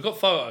numbers. We got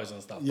photos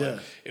and stuff. Yeah.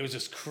 But it was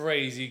just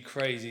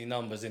crazy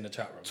numbers in the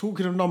chat room.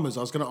 Talking of numbers, I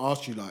was going to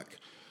ask you, like,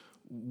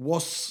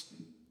 what's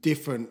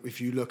different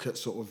if you look at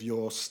sort of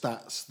your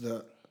stats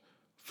that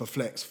for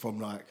Flex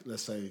from, like,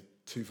 let's say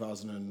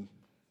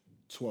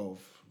 2012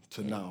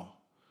 to now?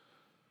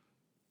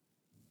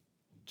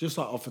 Just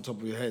like off the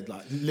top of your head,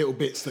 like little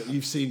bits that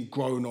you've seen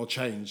grown or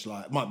changed.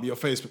 Like, it might be your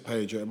Facebook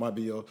page or it might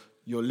be your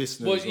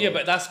listeners. Well, yeah, or-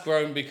 but that's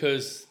grown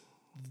because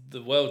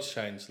the world's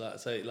changed. Like I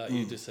say, like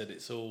you just said,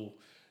 it's all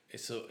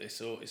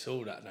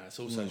that now. It's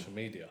all social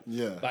media.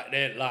 Yeah. Back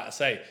then, like I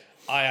say,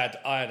 I had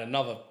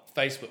another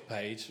Facebook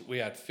page. We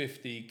had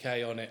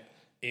 50K on it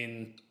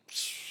in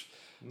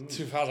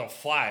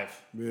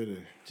 2005. Really?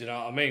 Do you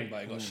know what I mean?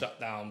 But it got shut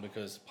down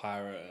because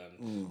pirate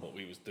and what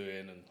we was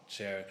doing and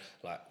sharing.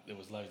 Like there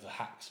was loads of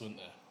hacks, weren't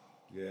there?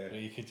 Yeah. Where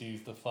you could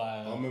use the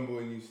file. I remember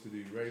when you used to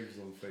do raves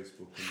on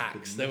Facebook. and you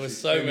Hacks. could There was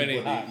message so many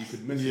everybody- hacks. You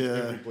could message Yeah.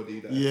 everybody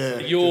that Yeah.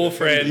 selected Your the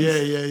friends. Yeah,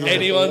 yeah, yeah.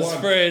 Anyone's One.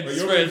 friends, But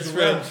your friends, raves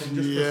around friends. from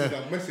just Yeah. pressing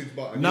that message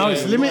button. Now Yeah,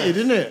 it's it was limited, nice.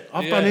 isn't it?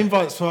 I've done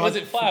invites for... Was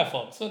it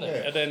Firefox, wasn't it?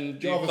 Yeah. And then you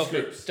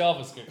JavaScript.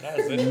 JavaScript. That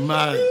was it.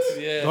 Mad.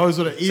 Yeah. Those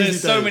were the easy So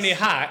there's so days. many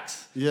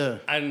hacks, Yeah.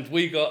 and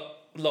we got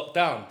locked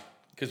down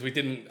because we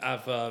didn't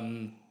have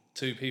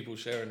two people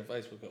sharing the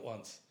Facebook at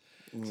once.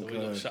 So we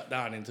got Okay. shut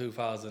down in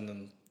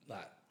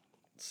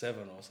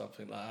 2007 or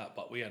something like that.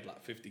 But we had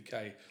like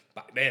 50K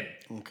back then.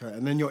 Okay.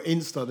 And then your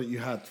Insta that you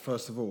had,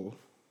 first of all,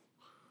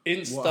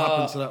 Insta. what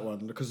happened to that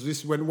one? Because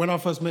this when I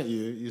first met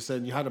you, you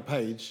said you had a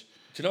page.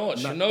 Do you know what?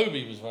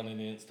 Shinobi was running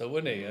the Insta,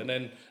 wasn't he? And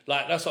then,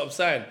 like, that's what I'm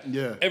saying.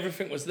 Yeah.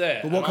 Everything was there.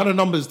 But what kind of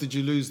numbers did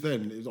you lose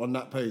then on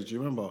that page? Do you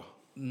remember?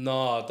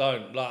 No, I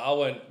don't. Like, I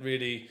weren't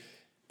really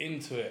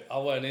into it. I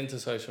weren't into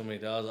social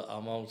media. I was like,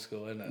 I'm old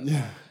school, innit?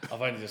 Yeah.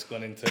 I've only just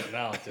gone into it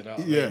now, do you know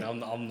what Yeah. I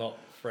mean? I'm not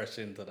fresh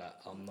into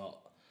that. I'm not.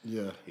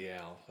 Yeah.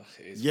 Yeah.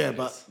 It is Yeah, what it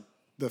but is.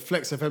 the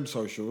Flex FM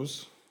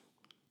socials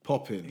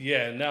popping.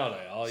 Yeah, now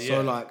they are, yeah.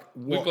 So, like,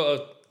 We've what- got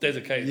a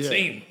dedicated Yeah.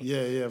 team.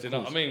 Yeah, yeah. Of Do you know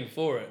what course. I mean?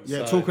 For it.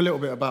 Yeah, So- talk a little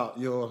bit about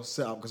your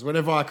setup because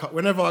whenever I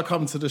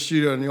come to the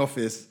studio and the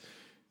office,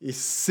 it's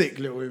sick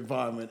little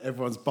environment.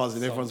 Everyone's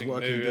buzzing, everyone's Something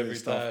working, new doing every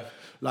stuff. day.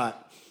 Like,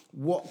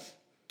 what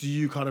do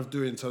you kind of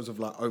do in terms of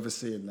like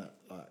overseeing that?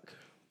 Like,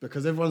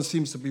 because everyone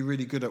seems to be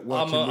really good at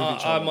working with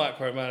each I other.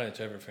 micromanage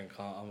everything.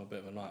 I'm a bit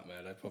of a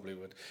nightmare. They probably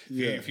would.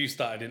 If you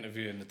started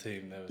interviewing the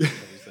team, they would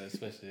probably say,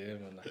 especially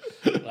him. And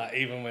that. Like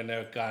even when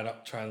they're going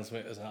up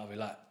transmitters, and I'll be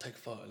like, "Take a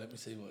photo. Let me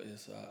see what it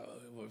is.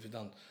 What have you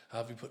done? How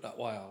have you put that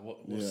wire?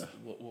 What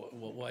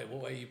way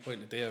are you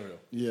pointing the aerial?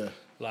 Yeah,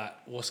 Like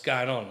what's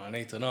going on? I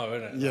need to know,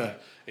 innit? Yeah. Like,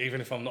 even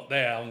if I'm not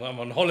there, I'm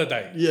on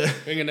holiday. Yeah.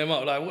 Ringing them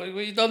up like, what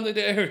you done to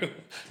the aerial?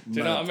 Do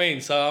you know what I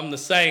mean? So I'm the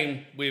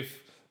same with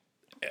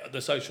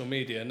the social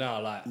media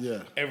now, like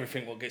Yeah.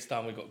 everything what gets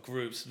done, we've got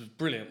groups. It's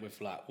brilliant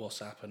with like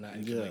WhatsApp and that.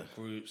 You can Yeah. make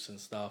groups and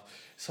stuff.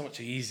 It's so much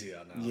easier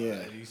now. Yeah.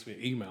 Like, it used to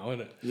be email,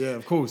 innit? Yeah,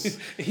 of course.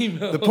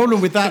 Email. The problem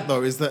with that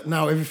though is that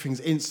now everything's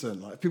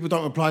instant. Like if people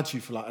don't reply to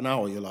you for like an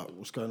hour, you're like,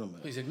 what's going on,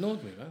 mate? He's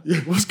ignored me, man. Yeah,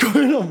 what's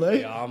going on,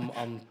 mate? Yeah,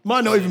 I'm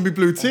Might not even be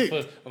blue tick.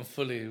 I'm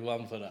fully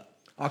one for that.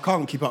 I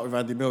can't keep up with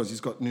Andy Mills.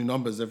 He's got new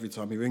numbers every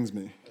time he rings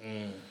me.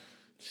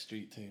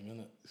 Street team,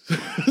 innit?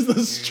 It's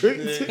the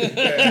strict.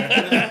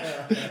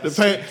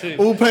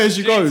 All pay as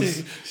you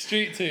goes.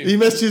 Street team. He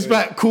messages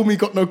back, call me,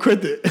 got no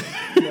credit.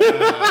 I'm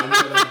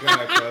not that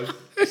guy,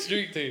 cuz.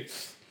 Street team.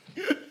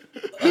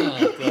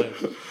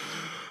 Oh,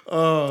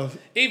 God.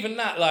 Even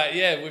that, like,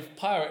 yeah, with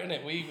Pirate,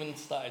 innit? We even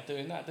started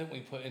doing that, didn't we?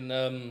 Putting,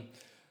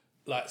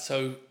 like,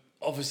 so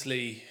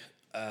obviously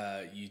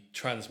you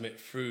transmit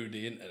through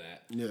the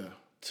internet Yeah.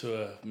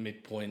 to a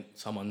midpoint,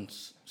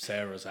 someone's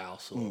Sarah's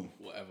house or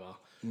whatever.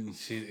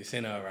 It's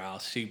in her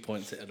house. She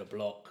points it at the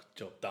block.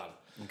 Job done.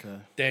 Okay.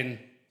 Then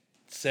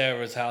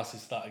Sarah's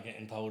houses started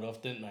getting told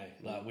off, didn't they?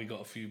 Like we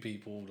got a few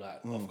people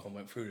like Ofcom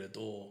went through the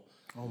door.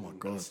 Oh my And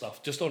God.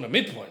 stuff just on the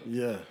midpoint.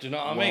 Yeah. Do you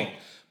know what I mean?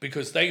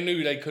 Because they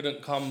knew they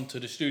couldn't come to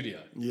the studio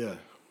Yeah.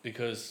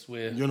 because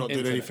we're You're not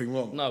doing internet. anything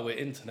wrong. No, we're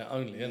internet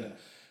only, innit?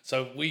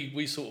 So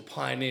we sort of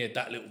pioneered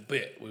that little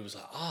bit. We was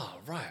like,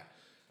 right,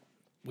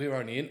 we're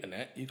only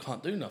internet. You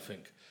can't do nothing.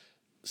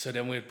 So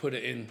then we'd put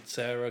it in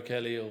Sarah,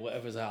 Kelly, or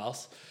whatever's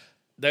house.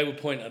 They would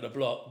point at the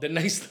block. Then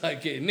they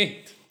started getting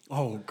nicked.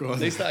 Oh God.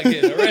 They started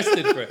getting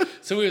arrested for it.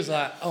 So we was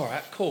like, all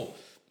right, cool.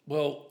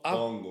 Well,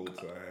 Dongle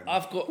time.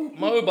 I've got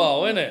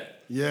mobile, innit?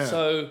 Yeah.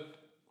 So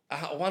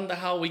I wonder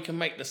how we can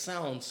make the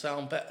sound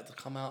better to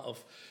come out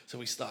of. So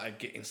we started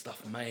getting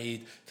stuff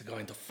made to go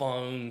into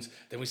phones.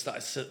 Then we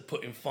started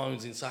putting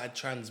phones inside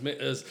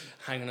transmitters,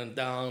 hanging them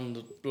down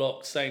the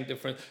block, saying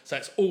different. So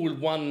it's all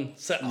one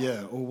setup.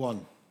 Yeah, all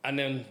one. And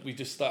then we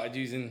just started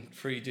using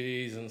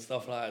 3Gs and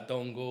stuff like that,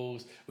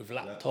 dongles with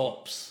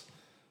laptops.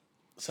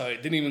 So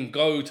it didn't even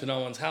go to no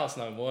one's house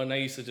no more. And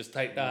they used to just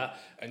take that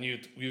and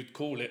you'd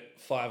call it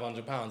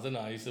 £500, didn't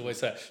I? I used to always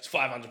say, it's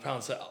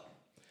 £500 setup.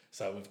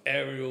 So with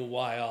aerial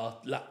wire,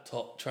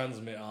 laptop,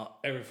 transmitter,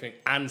 everything,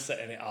 and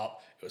setting it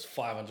up, it was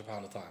 £500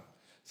 a time.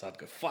 So I'd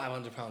go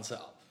 £500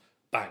 setup,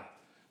 bang.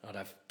 I'd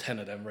have 10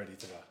 of them ready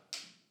to go.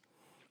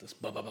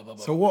 Just ba ba ba ba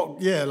ba. So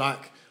what? Yeah,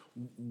 like,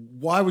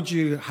 why would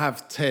you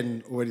have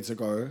 10 ready to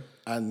go?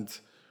 And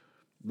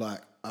like,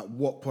 at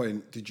what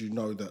point did you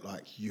know that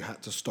like you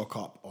had to stock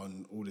up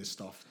on all this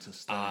stuff to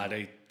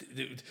stay?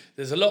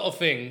 There's a lot of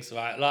things,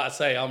 right? Like I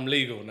say, I'm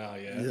legal now,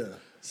 yeah. Yeah.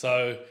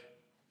 So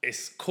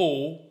it's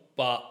cool,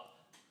 but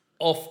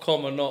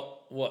Ofcom are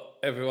not what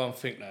everyone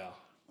think they are.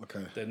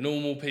 Okay. They're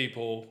normal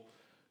people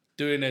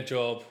doing their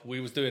job.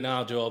 We was doing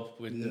our job.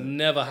 We'd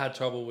never had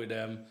trouble with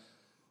them.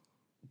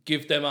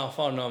 Give them our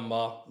phone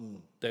number,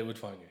 they would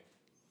phone you.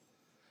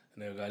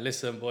 And they would go,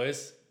 listen,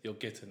 boys, you're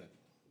getting it.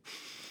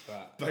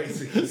 Right.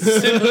 Basically.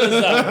 Simple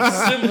as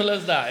that. Simple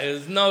as that.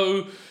 There's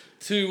no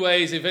two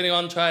ways. If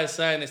anyone tries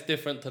saying it's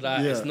different to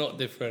that, it's not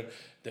different.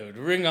 They would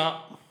ring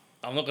up.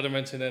 I'm not going to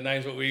mention their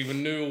names, but we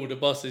even knew all the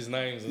bosses'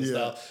 names and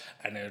stuff.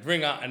 And they would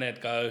ring up and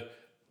they'd go,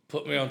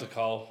 put me onto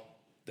Cole.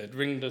 They'd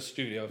ring the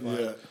studio phone.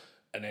 Yeah.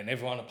 And then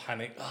everyone would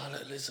panic. Oh,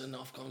 look, listen,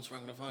 Ofcom's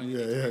rang the phone.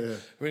 Yeah.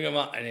 Ring them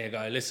up and they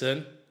go,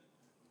 listen,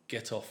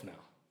 get off now.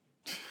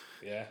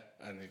 Yeah.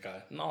 And you go,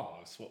 no,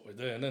 that's what we're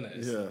doing, isn't it?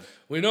 Yeah.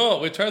 We're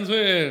not, we're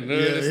transmitting.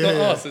 It's not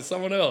us, it's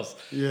someone else.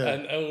 Yeah.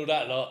 And all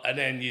that lot. And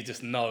then you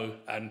just know.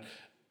 And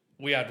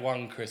we had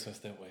one Christmas,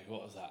 didn't we?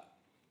 What was that?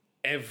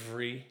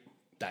 Every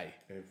day.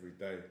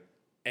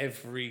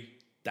 Every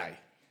day.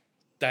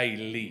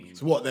 Daily.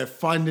 So what? They're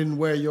finding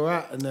where you're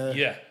at and they're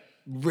Yeah.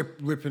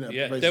 ripping it.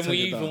 Yeah. ready to Then take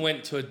we it even down.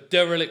 went to a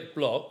derelict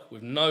block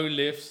with no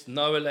lifts,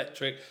 no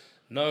electric,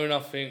 no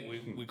nothing.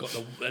 We got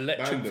the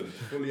electric Abandoned.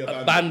 Fully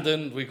abandoned.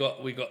 abandoned. We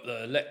got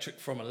the electric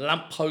from a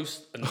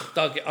lamppost and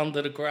dug it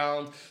under the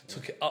ground,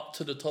 took it up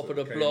to the top of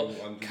the cable, block,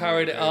 underground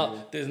carried it cable.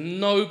 up. There's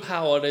no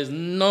power, there's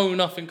no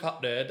nothing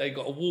up there. They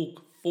got to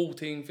walk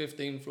 14,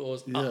 15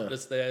 floors up the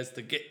stairs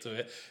to get to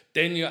it.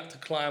 Then you had to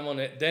climb on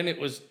it. Then it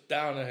was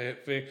down a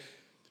thing.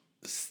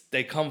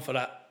 They come for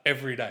that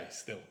every day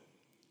still.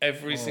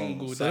 Every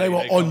single day. So they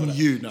were come on for that.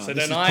 you now. So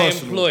This then is I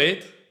personal.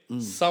 employed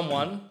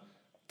someone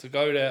to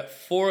go there at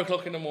 4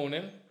 o'clock in the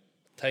morning,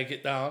 take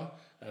it down,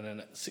 and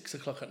then at 6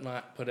 o'clock at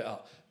night, put it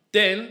up.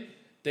 Then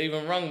they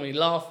even rang me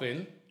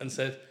laughing and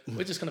said,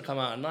 we're just going to come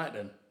out at night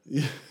then.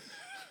 Yeah.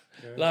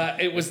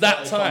 Like, it was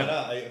that time.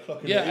 At 8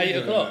 o'clock in Yeah, the 8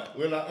 evening, o'clock. like,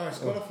 we're like, oh, it's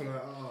gone off. And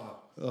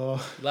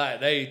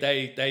like, Like,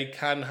 they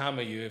can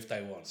hammer you if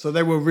they want. So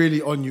they were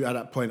really on you at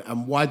that point.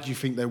 And why do you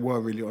think they were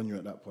really on you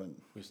at that point?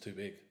 It was too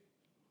big.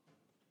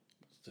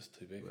 It's just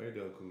too big.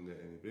 radio couldn't get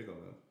any bigger,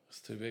 man. It's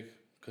too big.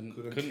 Couldn't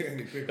Couldn't. get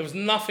any bigger. There was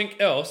nothing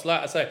else.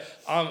 Like I say,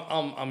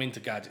 I'm into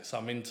gadgets.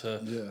 I'm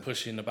into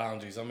pushing the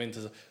boundaries. I'm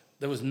into.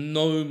 There was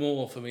no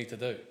more for me to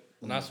do,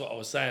 and that's what I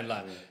was saying.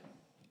 Like,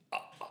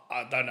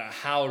 I don't know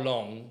how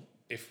long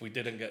if we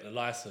didn't get the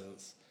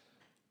license,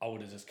 I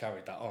would have just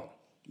carried that on.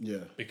 Yeah.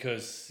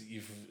 because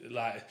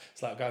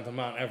it's like going to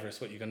Mount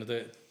Everest. What, you're going to do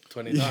it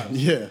 20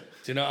 times? Yeah. Do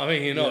you know what I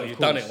mean? Yeah, of You've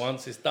done it course.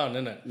 once, it's done,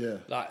 isn't it? Yeah.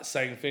 Like,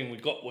 same thing, we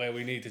got where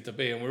we needed to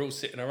be and we're all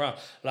sitting around.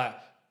 Like,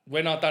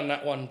 when I done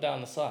that one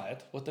down the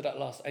side, what did that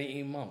last?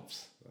 18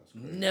 months.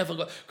 Never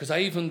got, because I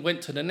even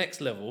went to the next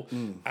level,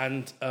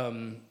 and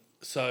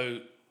so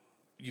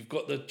you've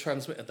got the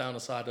transmitter down the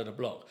side of the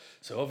block.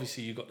 So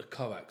obviously you've got the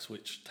coax,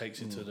 which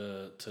takes you to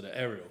the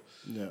aerial.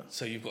 Yeah.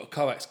 So you've got a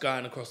coax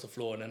going across the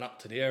floor and then up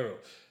to the aerial.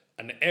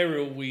 And the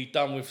aerial we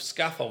done with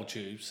scaffold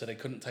tubes, so they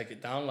couldn't take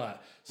it down.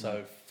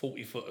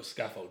 40 foot of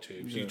scaffold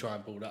tubes. You try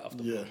and pull that off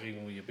the block,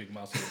 even with your big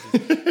muscles.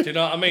 Do you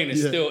know what I mean?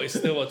 It's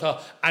still a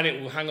tough, and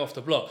it will hang off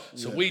the block.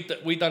 So we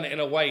done it in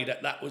a way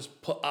that was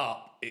put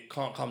up. It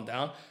can't come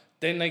down.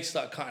 Then they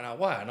started cutting our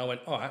wire, and I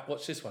went, all right,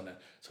 watch this one then.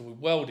 So we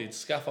welded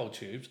scaffold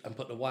tubes and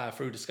put the wire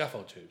through the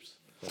scaffold tubes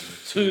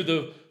to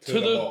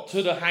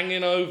the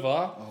hanging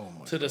over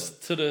to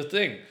the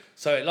thing.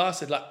 So it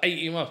lasted like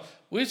 18 months.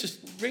 We were just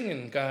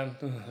ringing, going,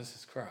 this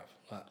is crap.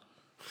 Like,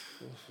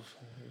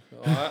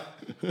 all right,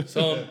 it's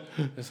on.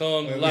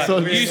 Like,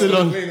 on. We Still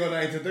on. ain't got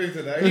nothing to do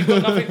today. you've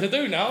got nothing to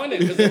do now, innit?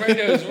 Because the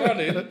radio's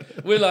running.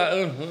 We're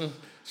like,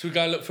 should we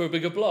go and look for a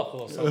bigger block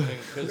or something?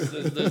 Because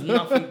there's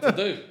nothing to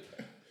do.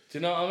 Do you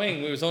know what I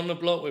mean? We was on the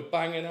block, we're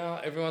banging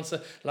out. Everyone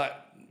said, like,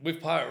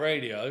 with pirate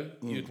radio,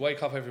 you'd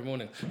wake up every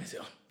morning. Is it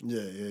on?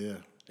 Yeah.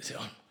 Is it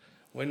on?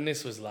 When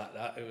this was like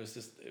that, it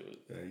was.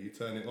 Yeah, you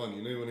turn it on.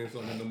 You know when it's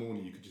on in the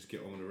morning, you could just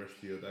get on with the rest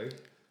of your day.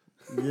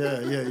 Yeah,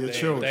 you're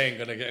chilled. They ain't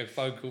gonna get a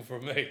phone call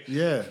from me.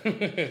 Yeah. Do you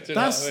know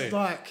That's what I mean?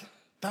 like,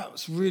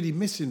 that's really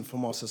missing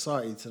from our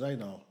society today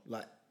now.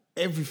 Like,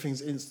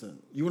 everything's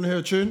instant. You want to hear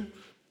a tune?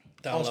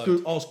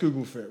 Download. Ask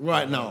Google for it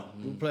right now.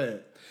 We'll play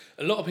it.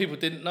 A lot of people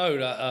didn't know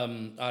that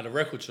I had a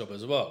record shop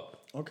as well.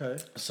 Okay.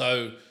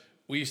 So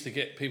we used to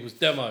get people's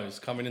demos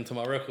coming into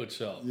my record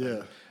shop.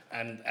 Yeah.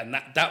 And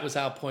that was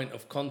our point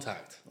of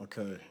contact.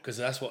 Okay. Because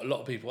that's what a lot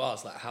of people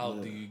ask, like, how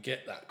do you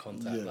get that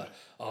contact? Yeah. Like,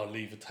 I'll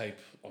leave a tape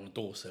on the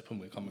doorstep and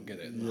we'll come and get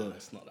it. No,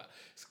 it's not that.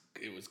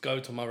 It was go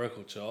to my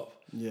record shop,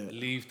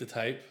 leave the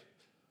tape,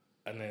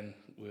 and then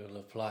we'll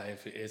apply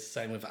if it is.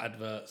 Same with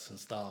adverts and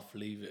stuff,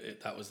 leave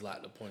it. That was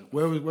like the point.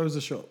 Where was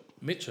the shop?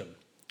 Mitcham.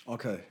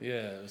 Okay.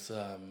 Yeah, it was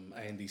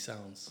A&D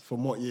Sounds.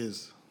 From what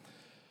years?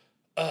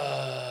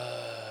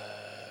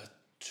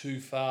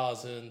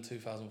 2000,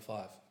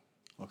 2005.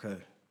 Okay.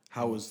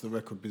 How was the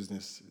record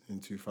business in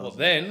 2000? Well,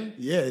 then,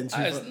 Yeah, in it was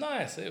 2000.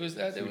 nice. It was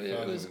good.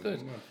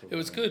 2000, It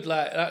was good.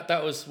 Like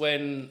that was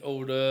when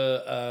all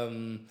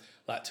the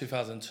like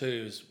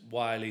 2002 was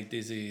Wiley,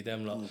 Dizzy,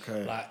 them lot.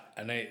 Okay. Like,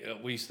 and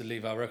we used to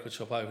leave our record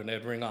shop open.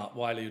 They'd ring up.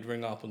 Wiley would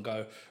ring up and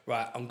go,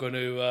 right, I'm going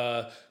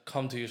to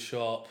come to your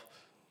shop.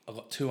 I've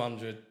got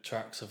 200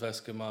 tracks of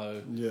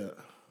Eskimo. Yeah.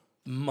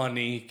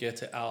 Money,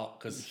 get it out,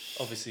 because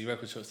obviously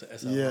record shops at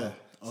SLR, Yeah,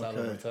 Sale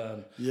okay.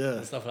 Return, Yeah.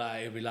 and stuff like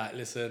that. It'd be like,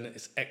 listen,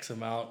 it's X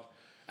amount,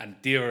 and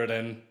dearer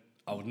than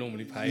I would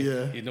normally pay.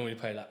 Yeah. You'd normally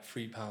pay like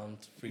 £3,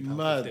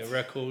 Mad. £3.50 a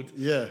record.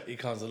 Yeah. He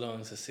comes along,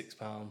 it's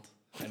 £6,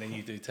 and then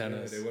you do Yeah,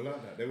 tenors. they were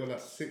like that. They were like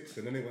 6,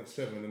 and then it went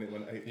 7, and then it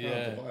went £8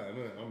 Yeah. to buy them.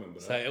 Innit? I remember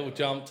that. So it all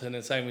jumped, and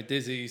then same with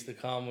Dizzy used to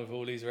come with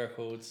all these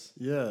records.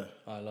 Yeah.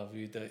 I Love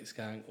You, Dirty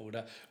Skank, all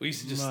that. We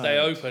used to just Mad. stay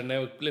open. They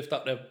would lift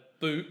up their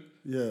boot.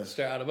 Yeah.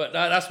 Straight out of the boot.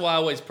 That's why I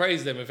always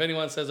praise them. If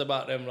anyone says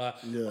about them, like,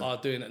 Yeah.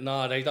 doing it,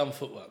 nah, they done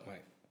footwork,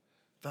 mate.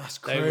 That's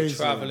They crazy. were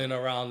travelling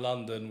around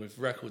London with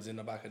records in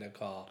the back of their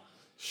car,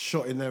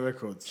 Shot in their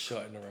records.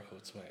 shotting the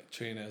records, mate,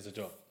 treating it as a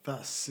job.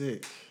 That's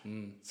sick.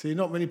 Mm. See,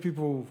 not many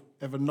people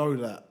ever know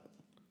that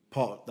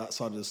that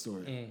side of the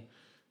story. Do you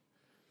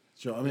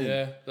know what I mean?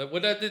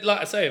 Yeah,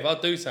 like I say, if I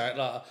do say it,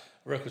 like a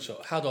record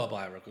shop, how do I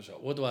buy a record shop?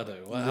 What do I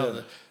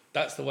do?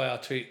 That's the way I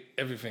treat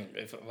everything.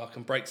 If I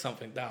can break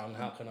something down,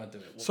 how can I do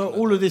it? What So can I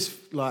all do? of this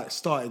like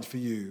started for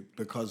you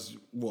because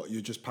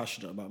you're just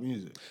passionate about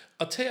music.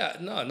 I'll tell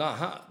you,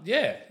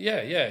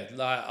 yeah.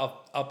 Like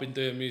I've been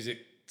doing music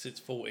since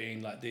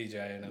 14, like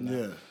DJing and that.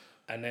 Yeah.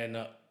 And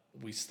then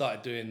we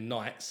started doing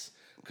nights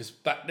because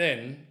back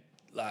then,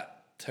 like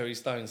Terry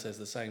Stone says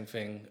the same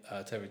thing.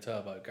 Terry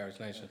Turbo, Garage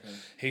Nation,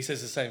 he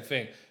says the same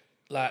thing.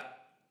 Like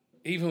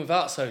even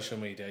without social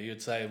media,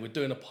 you'd say we're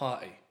doing a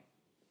party.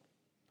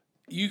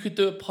 You could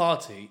do a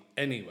party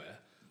anywhere,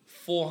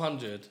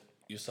 400,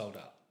 you're sold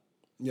out.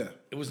 Yeah.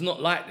 It was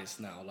not like this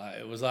now. Like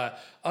it was like,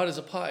 oh, there's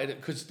a party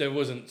because there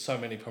wasn't so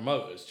many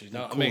promoters. Do you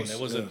know what I mean?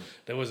 course,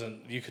 There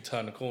wasn't. You could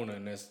turn the corner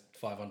and there's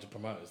 500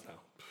 promoters now.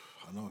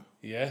 I know.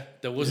 Yeah,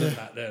 there wasn't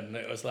that then.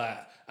 It was like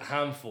a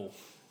handful,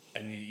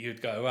 and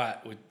you'd go right.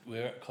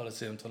 We're at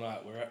Coliseum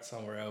tonight. We're at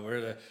somewhere else.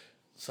 We're there,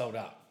 sold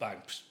out. Bang,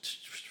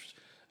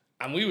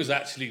 and we was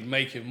actually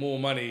making more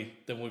money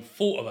than we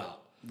thought about.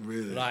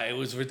 Really? Like it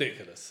was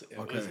ridiculous. It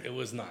Okay.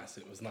 was nice.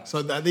 It was nice.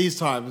 So at these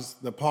times,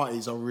 the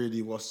parties are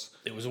really what's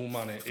it was all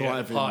money. Yeah, the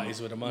thriving.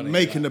 parties were the money.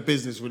 Making like, the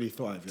business really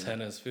thrive. Yeah.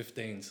 tenors,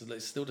 15. So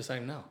it's still the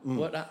same now.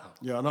 Work that out.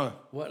 Yeah, I know.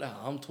 Work that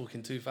out. I'm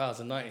talking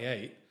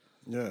 2098.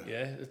 Yeah.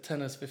 Yeah, the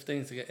tenors,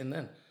 15 to get in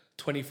then.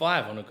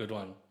 25 on a good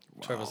one.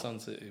 Trevor Sun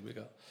City, big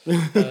up. Do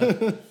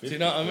you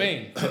know what I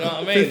mean? Do you know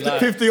what I mean?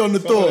 50 on the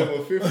Some of door. them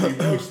were 50.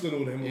 Most of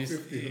all them were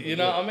 50. You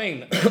know what I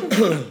mean?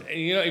 And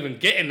you're not even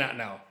getting that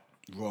now.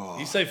 Wow.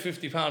 You say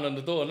 £50 on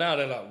the door now,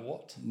 they're like,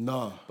 what?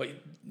 Nah. But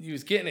you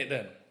was getting it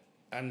then.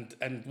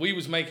 And we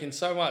was making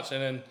so much,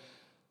 and then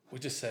we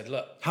just said,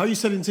 look, How are you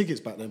selling tickets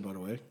back then, by the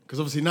way? Because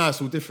obviously now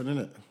it's all different,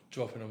 isn't it?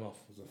 dropping them off.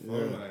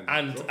 Phone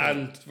line.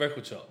 And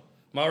record shop.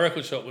 My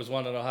record shop was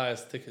one of the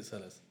highest ticket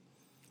sellers.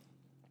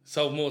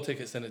 Sold more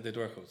tickets than it did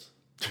records.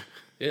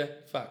 Yeah,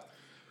 fact.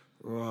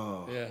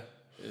 Wow. Yeah,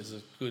 it was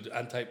a good,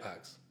 and tape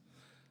packs.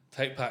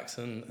 Tape packs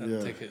and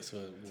Yeah. tickets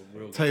were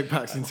real good. Tape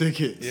packs and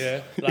tickets.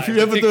 Yeah. If like you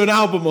the ever tic- do an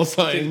album or Do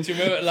something. you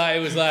remember, like, it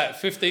was like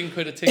 15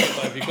 quid a ticket,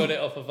 but if you got it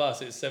off of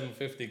us, it's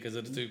 £7.50 because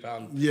of the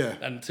 £2. Yeah.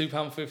 And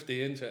 £2.50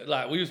 interest.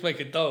 Like, we was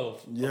making dough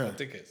off Yeah. of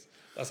tickets.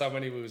 That's how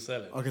many we were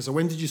selling. Okay, so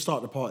when did you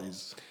start the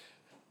parties?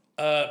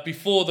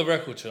 Before the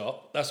record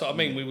shop, that's what I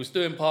mean. We was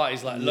doing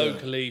parties like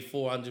locally,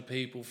 400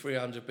 people,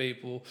 300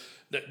 people,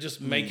 that just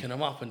making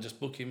them up and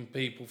just booking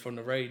people from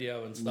the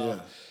radio and stuff.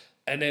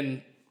 Yeah. And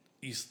then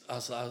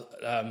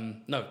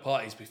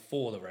parties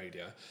before the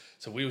radio.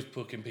 So we was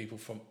booking people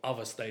from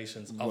other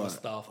stations, other Right,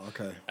 stuff,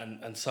 okay.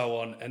 and so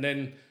on. And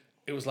then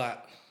it was like,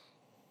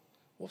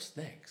 what's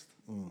next?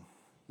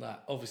 Like,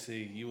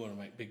 obviously you want to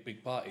make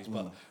big parties,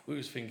 but we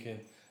was thinking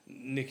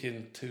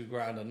nicking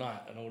 $2,000 a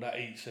night and all that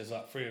each. There's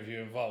like 3 of you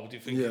involved.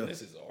 You're thinking, Yeah.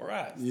 this is all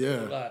right.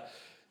 Yeah. Like,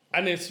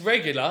 and it's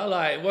regular.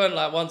 Like, it weren't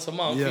like once a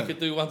month. Yeah. You could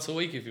do once a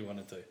week if you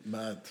wanted to.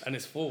 Mad. And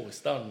it's full.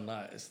 It's done.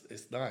 Like,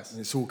 it's nice.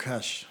 And it's all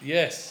cash.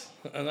 Yes,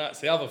 and that's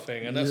the other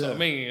thing, and that's what I Yeah.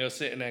 mean. You're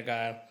sitting there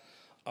going,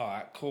 "All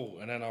right, cool."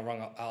 And then I rung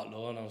up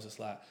Outlaw, and I was just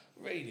like,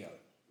 "Radio,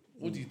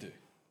 what do you do?"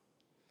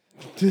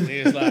 And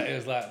he was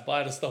like,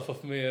 "Buy the stuff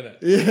off me, innit?"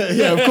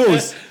 Yeah, of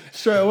course.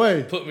 Straight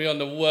away. Put me on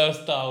the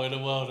worst dial in the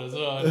world as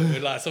well,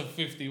 with like some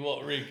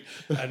 50-watt rig,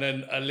 and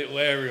then a little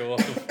aerial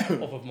off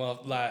of my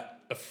like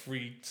a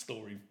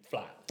 3-story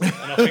flat. And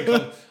I think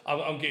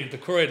I'm getting to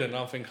Croydon.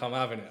 I think I'm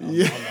having it. I'm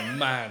the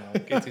man.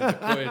 I'm getting to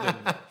Croydon.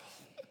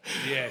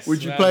 Yes.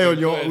 Would you man, play on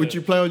Croydon. Would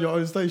you play on your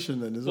own station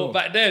then as well? Well,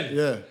 back then,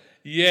 Yeah.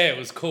 yeah, it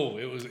was cool.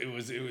 It was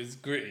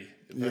gritty,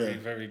 very Yeah.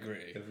 very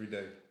gritty, Every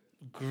day.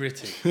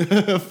 gritty.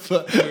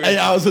 For 8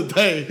 hours a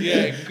day.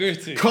 Yeah,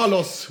 gritty.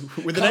 Carlos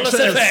with an Carlos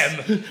extra S.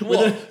 FM.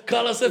 What?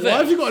 Carlos FM. Why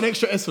have you got an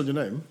extra S on your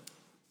name?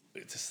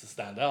 Just to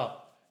stand out.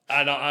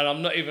 And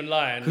I'm not even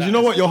lying. Because you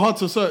know what? You're hard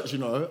to search,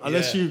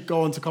 unless Yeah. you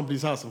go onto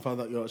company's house and find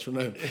out your actual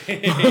name.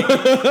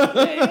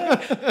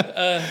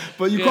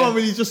 But you can't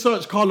really just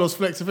search Carlos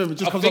Flex FM. It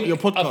just comes up with your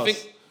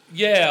podcast.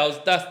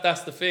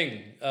 That's the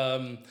thing.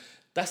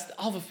 That's the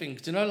other thing.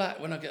 Do you know, like,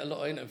 when I get a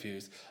lot of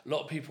interviews, a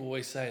lot of people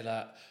always say,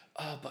 like,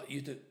 but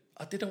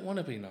I didn't want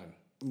to be known.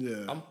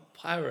 Yeah. I'm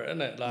pirate,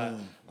 innit? Like,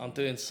 I'm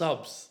doing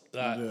subs.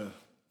 Like, Yeah.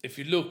 if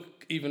you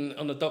look even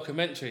on the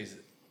documentaries,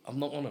 I'm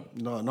not on them.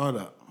 No, I know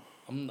that.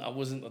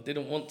 I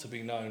didn't want to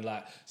be known,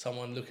 like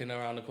someone looking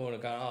around the corner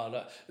going,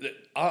 oh, look.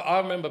 I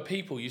remember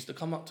people used to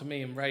come up to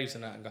me in raves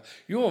and that and go,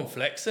 you're on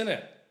Flex,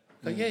 innit?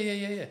 I go,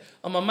 yeah.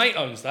 Oh, my mate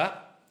owns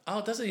that.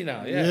 Oh, does he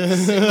now? Yeah.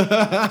 Sick.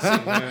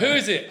 Who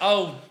is it?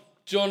 Oh,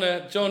 John.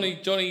 Yeah.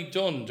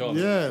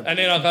 And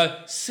then I go,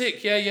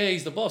 sick, yeah,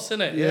 he's the boss,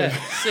 innit? Yeah,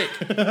 sick.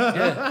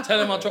 Yeah,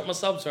 tell him I drop my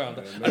subs around.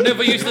 I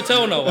never used to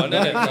tell no one,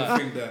 innit? I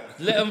Like, think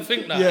that. let them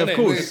think that, Yeah, of innit?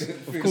 course.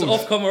 Because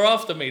Ofcom are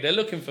after me, they're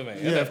looking for me.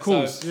 Yeah, innit? of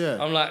course, So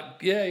yeah. I'm like,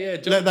 yeah,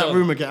 John, Let that John.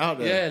 rumour get out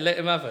there. Yeah, let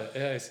him have it.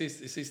 Yeah, it's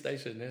his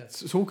station, yeah.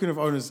 So talking of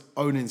owners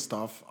owning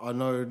stuff, I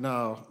know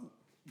now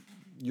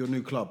your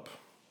new club.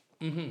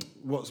 Mm-hmm.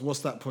 What's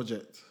that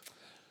project?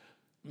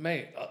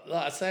 Mate,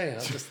 like I say, I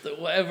just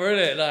whatever,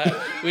 innit?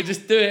 Like, we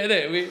just do it,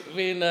 innit?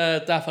 We in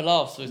Dapper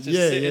Laughs was just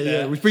sitting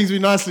there. Which brings me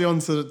nicely on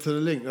to the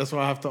link. That's why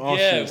I have to ask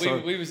Yeah, you. So,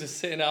 we was just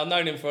sitting there. I've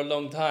known him for a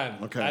long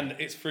time. Okay. And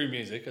it's through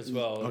music as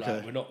well. Okay.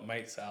 Like, we're not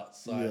mates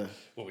outside. Yeah.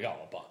 Well, we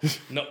are, but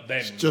not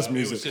them. just Like,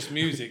 music. It was just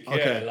music, yeah.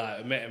 Okay. Like,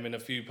 I met him in a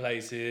few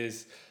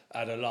places,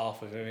 had a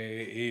laugh with him.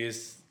 He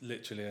is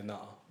literally a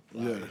nutter.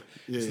 Like,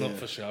 it's not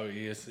for show.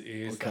 He is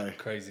Okay. like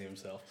crazy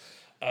himself.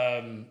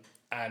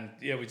 And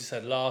yeah, we just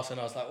had laughs, and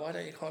I was like, why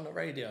don't you come on the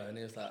radio? And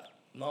he was like,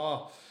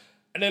 nah.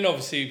 And then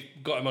obviously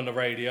got him on the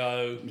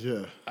radio.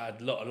 Yeah. I had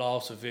a lot of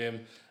laughs with him,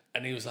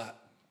 and he was like,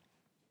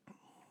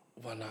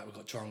 one night we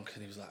got drunk,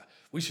 and he was like,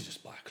 we should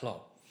just buy a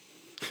club.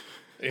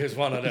 It was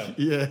one of them.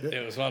 Yeah.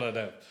 It was one of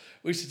them.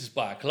 We should just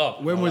buy a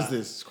club. When I'm was like,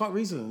 this? It's quite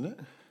recent, isn't it?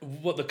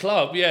 What, the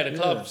club? Yeah, the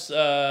club's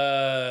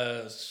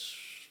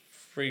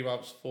 3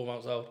 months, 4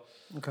 months old.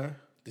 Okay.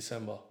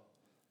 December.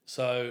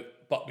 So,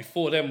 but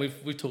before then,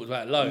 we've talked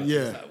about it loads. Yeah.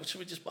 It's like, what should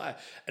we just buy?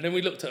 And then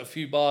we looked at a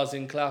few bars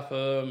in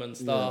Clapham and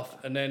stuff.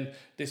 And then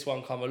this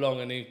one come along,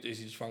 and he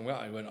just rang me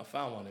out. He went, I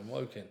found one in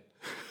Woking.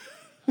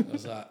 I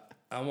was like,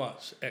 how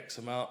much? X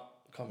amount.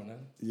 Come on then.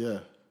 Yeah.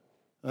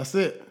 That's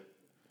it.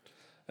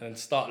 And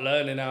start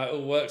learning how it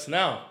all works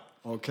now.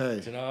 Okay.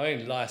 Do you know what I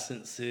mean?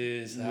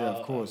 Licenses, Yeah, how,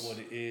 of course. what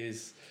it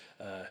is,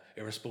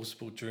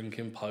 irresponsible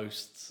drinking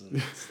posts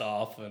and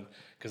stuff, and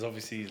because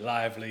obviously he's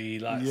lively, he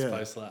likes Yeah.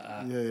 posts like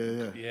that.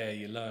 Yeah. Yeah,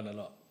 you learn a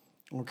lot.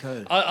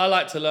 Okay. I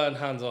like to learn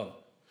hands-on.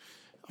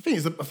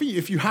 I think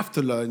if you have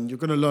to learn, you're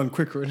gonna learn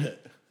quicker, innit?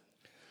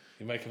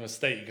 You make a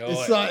mistake, you go,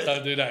 It's oh, like-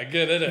 don't do that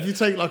again, innit? If you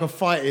take like a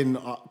fighting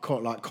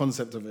like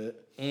concept of it,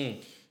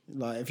 Mm.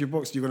 like if you're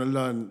boxing, you're gonna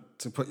learn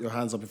to put your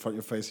hands up in front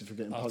of your face if you're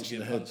getting After punched in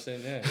the getting head. punched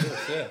in, yeah, of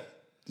course, yeah.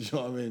 Do you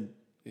know what I mean?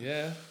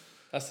 Yeah,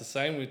 that's the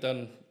same. We've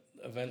done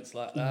events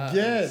like that.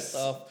 Yes,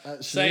 and stuff.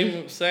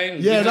 actually.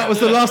 Same. Yeah, that was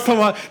the last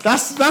time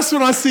That's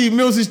when I see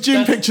Mills' gym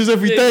That's- pictures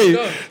every there day. you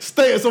go.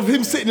 Status of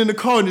him sitting in the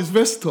car in his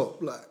vest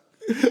top, like.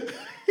 I was looking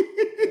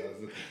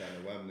kind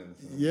of wham them.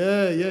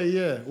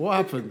 Yeah. What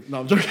happened? No,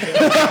 I'm joking.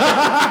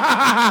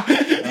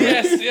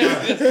 Yes.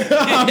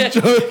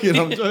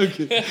 I'm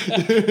joking.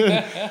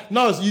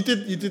 No, so you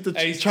did the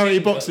Ace charity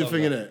King, boxing but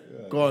thing, love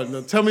innit? Go on,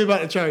 now, tell me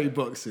about the charity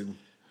boxing.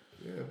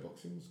 Yeah,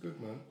 boxing was good,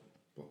 man.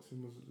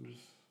 Boxing was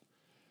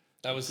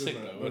That was good, sick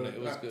man. though, wasn't it?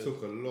 It was That good.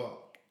 took a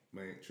lot,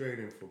 mate.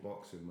 Training for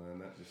boxing, man,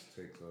 that just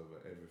takes over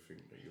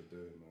everything that you're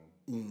doing,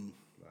 man.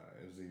 Like,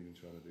 I was even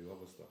trying to do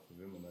other stuff with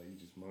him, and like, he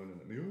just moaning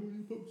at me, oh,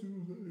 you boxing,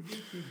 you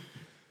boxing.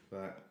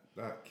 Like,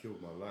 that killed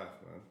my life,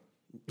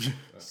 man.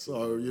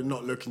 So you're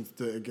not looking to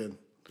do it again?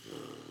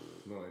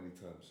 Not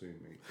anytime soon,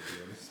 mate, to be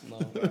honest. No.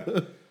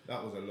 Like,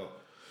 that was a lot.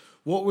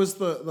 What was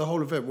the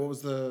whole event? What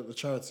was the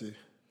charity?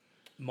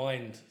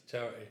 Mind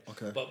charity.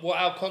 Okay. But what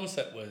our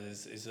concept was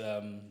is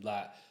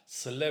like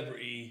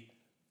celebrity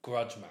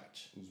grudge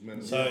match. It was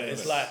meant to So be.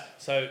 it's like,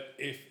 so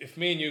if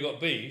me and you got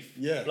beef,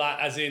 Yeah. like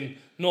as in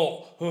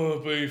not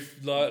beef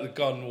like the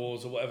gun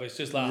wars or whatever. It's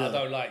just like Yeah. I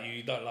don't like you,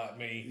 you don't like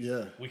me.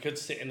 Yeah. We could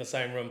sit in the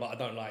same room, but I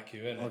don't like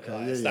you, innit? Okay,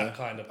 Like, yeah, it's yeah. that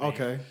kind of beef.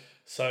 Okay.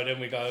 So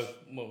then we go,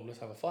 well, let's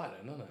have a fight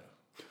then, isn't it?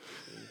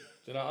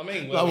 Do you know what I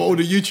mean? Like what all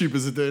the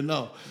YouTubers are doing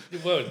now.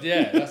 Well,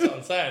 yeah, that's what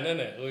I'm saying, isn't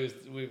it?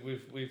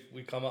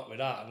 We come up with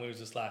that, and we was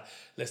just like,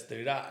 let's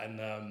do that,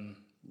 and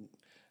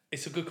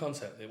it's a good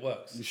concept. It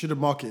works. You should have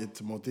marketed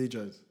to more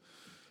DJs.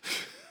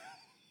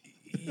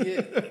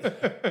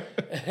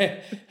 Yeah,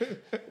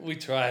 we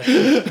tried.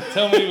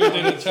 Tell me we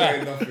didn't try.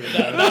 Saying nothing,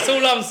 That's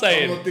all I'm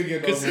saying. I'm not thinking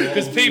Because of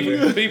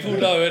what people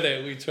know,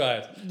 innit? We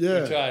tried.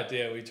 Yeah. We tried.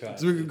 Yeah, we tried.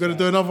 So we're gonna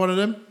do another one of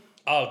them.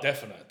 Oh,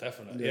 definite.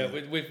 Yeah,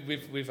 Yeah.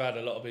 we've had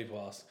a lot of people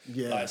ask.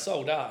 Yeah. Like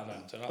sold out and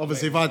that. do you know what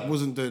Obviously, I mean? if I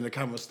wasn't doing the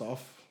camera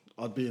stuff,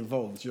 I'd be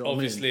involved. Do you know what I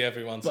mean? Obviously,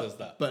 everyone says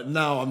that. But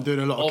now I'm doing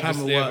a lot of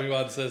Obviously, camera work.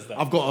 everyone says that.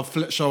 I've got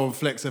a show on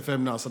Flex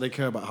FM now, so they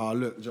care about how I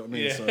look. Do you know what I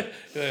mean? yeah.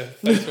 So Yeah,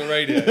 thanks for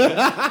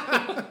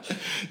radio.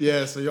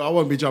 yeah, so I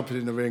won't be jumping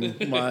in the ring.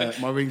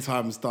 My ring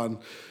time's done.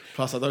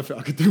 Plus, I don't think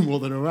I could do more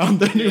than a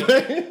round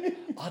anyway.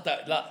 I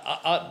don't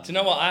like. Do you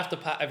know what? I have to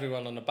pat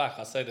everyone on the back.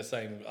 I say the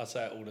same. I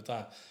say it all the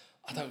time.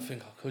 I don't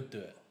think I could do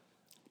it.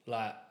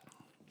 Like,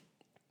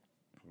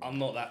 I'm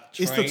not that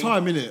trained. It's the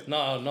time, innit?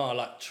 No,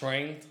 like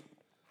trained.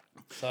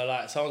 So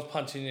like, someone's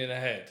punching you in the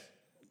head.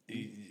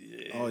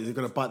 Oh, you're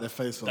gonna bite their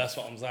face off. That's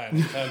what I'm saying.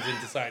 It turns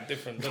into something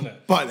different, doesn't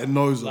it? Bite their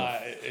nose off.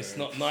 Like, it's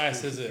not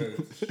nice, is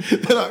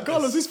it? They're like,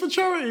 Carlos, it's for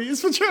charity. It's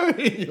for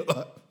charity. You're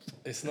like,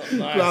 It's not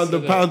nice. pound is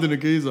and it? pounding a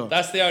geezer.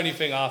 That's the only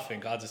thing I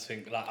think. I just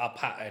think like I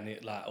pat any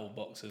like all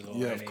boxers or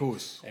Yeah, of any,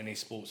 course. any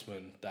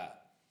sportsman that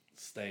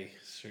stay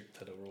strict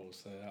to the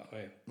rules. You know what I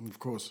mean? Of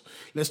course.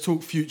 Let's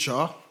talk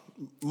future.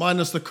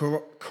 Minus the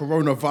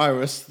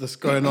coronavirus that's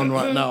going on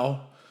right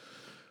now.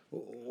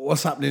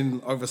 What's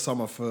happening over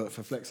summer for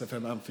Flex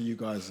FM and for you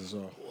guys as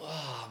well?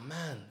 Oh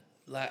man,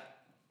 like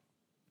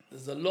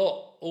there's a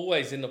lot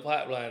always in the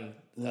pipeline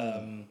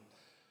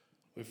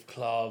with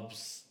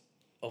clubs,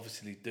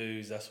 obviously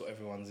dues. That's what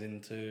everyone's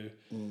into.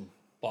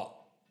 But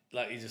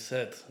like you just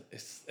said,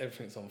 it's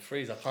everything's on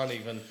freeze. I can't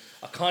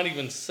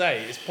even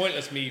say. It's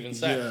pointless me even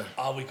saying, Yeah.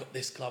 "Oh, we got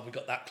this club, we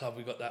got that club,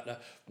 we got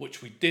that,"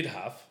 which we did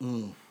have,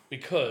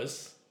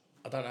 because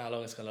I don't know how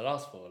long it's gonna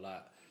last for.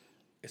 Like,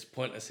 it's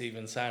pointless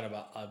even saying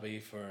about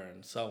Ibiza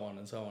and so on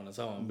and so on and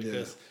so on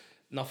because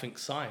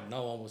nothing's signed.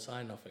 No one will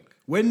sign nothing.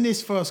 When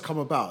this first come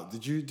about,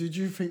 did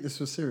you think this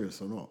was serious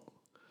or not?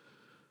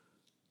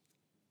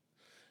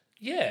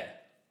 Yeah.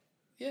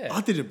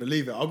 I didn't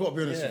believe it. I've got to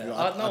be honest with you.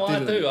 I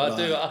didn't,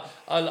 do. like,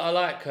 I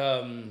like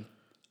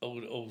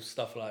all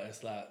stuff like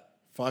this, like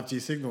 5G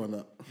signal and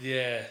that.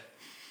 yeah,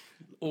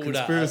 all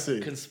Conspiracy.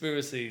 that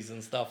conspiracies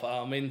and stuff.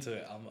 I'm into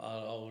it.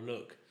 I'll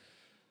look,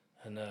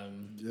 and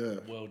Yeah.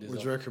 world is What do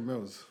up. you reckon,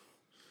 Mills?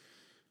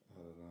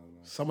 I don't know,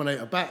 man. Someone ate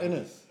a bat,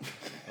 innit?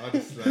 I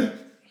just like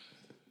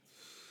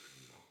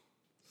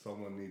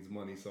someone needs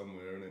money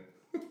somewhere,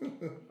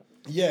 innit?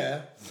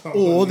 Yeah. Someone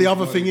Or the needs other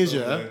money thing is,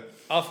 somewhere.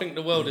 I think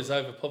the world is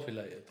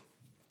overpopulated.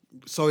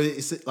 so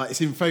it's like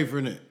it's in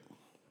favour, innit?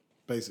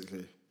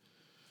 Basically.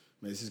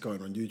 Mate, this is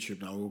going on YouTube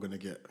now. We're all gonna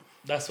get.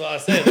 That's what I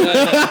said.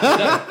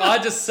 I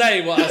just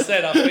say what I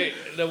said. I think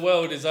the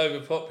world is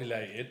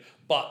overpopulated,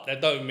 but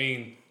that don't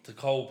mean to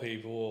cold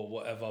people or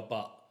whatever.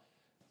 But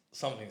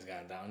something's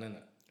going down, isn't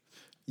it?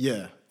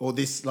 Yeah. Or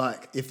this,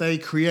 like, if they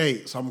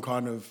create some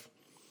kind of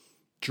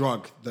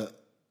drug that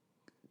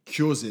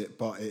cures it,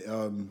 but it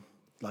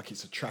like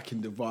it's a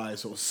tracking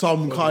device or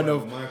some kind like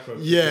of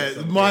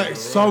a micro-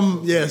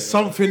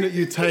 something that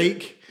you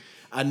take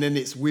and then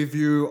it's with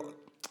you.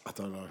 I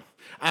don't know.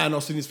 And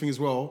I've seen this thing as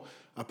well.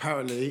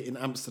 Apparently in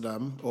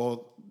Amsterdam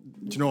or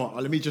Do you know what?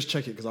 Let me just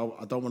check it because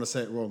I don't want to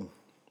say it wrong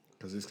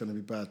because it's going to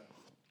be bad.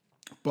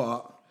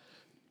 But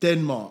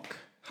Denmark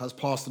has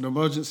passed an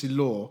emergency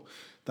law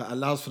that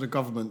allows for the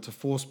government to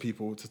force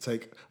people to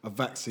take a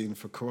vaccine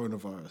for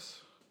coronavirus.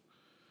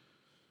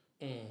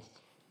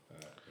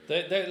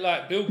 They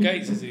like Bill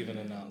Gates has even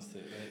announced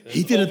it.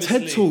 He did a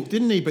TED talk,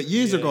 didn't he? But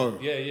years ago.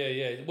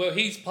 Yeah. Well,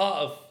 he's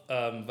part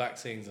of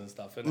vaccines and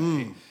stuff,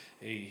 and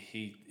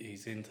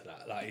he's into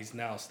that. Like he's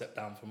now stepped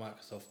down from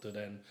Microsoft to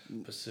then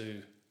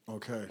pursue all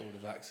the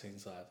vaccine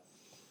side.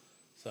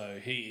 So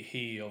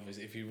he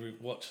obviously, if you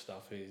watch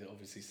stuff, he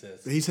obviously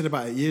says. He said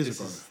about 8 years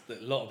ago.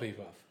 That a lot of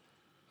people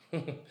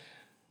have.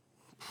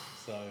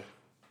 So.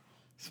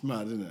 It's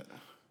mad, isn't it?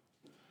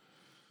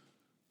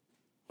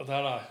 I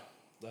don't know.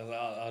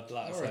 I'd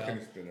like to say. I reckon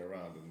it's been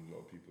around and a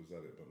lot of people's had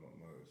it, but not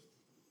noticed.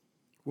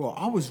 Well,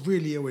 I was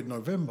really ill in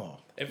November.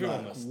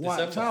 Everyone was.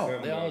 Wiped December.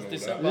 out. Yeah, I was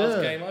December. I was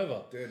game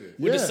over.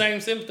 With the same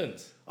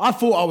symptoms. I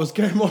thought I was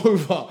game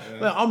over.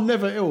 Man, I'm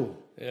never ill.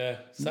 Yeah,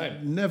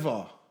 same.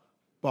 Never.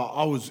 But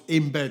I was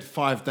in bed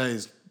 5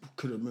 days,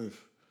 couldn't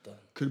move.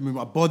 Couldn't move.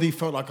 My body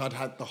felt like I'd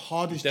had the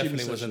hardest gym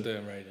Definitely session. wasn't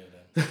doing radio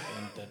then.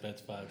 In the bed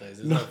 5 days.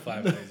 There's no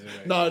 5 days of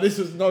radio. No, this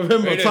was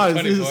November Radio's times.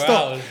 This 24 is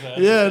stop. hours,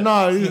 man. Yeah,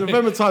 no, this is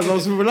November times. I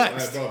was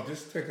relaxed. Bro,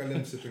 just take a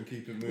limb sip and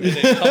keep it moving.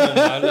 Come on,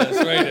 man. Look, it's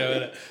radio,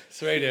 innit?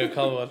 It's radio,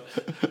 come on.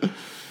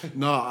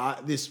 No,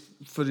 this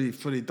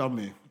fully done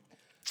me.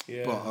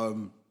 Yeah.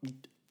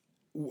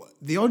 But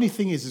the only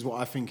thing is what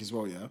I think as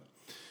well, yeah?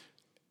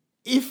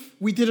 If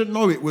we didn't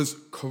know it was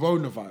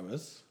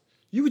coronavirus,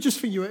 you would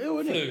just think you were ill,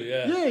 innit? Flu,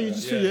 yeah. Yeah, you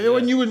just think you're ill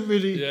and you wouldn't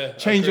really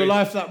change your agreed.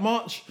 life that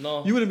much.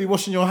 No. You wouldn't be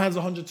washing your hands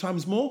 100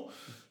 times more.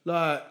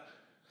 Like,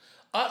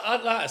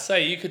 I'd like to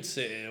say you could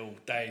sit here all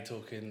day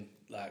talking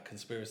like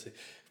conspiracy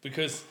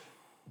because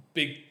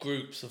big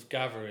groups of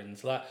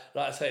gatherings, like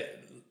I say,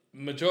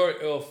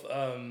 majority of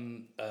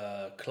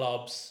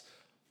clubs,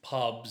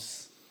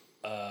 pubs,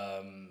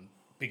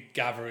 big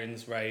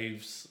gatherings,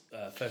 raves,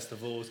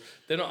 festivals,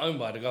 they're not owned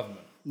by the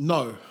government.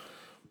 no.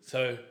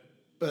 So,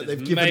 But it's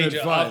they've given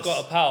advice. I've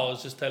got a pal. I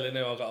was just telling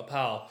him I've got a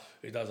pal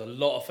who does a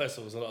lot of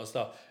festivals, a lot of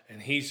stuff,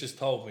 and he's just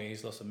told me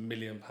he's lost £1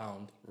 million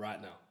right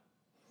now,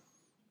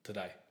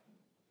 today,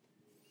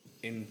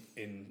 in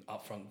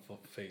upfront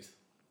fees.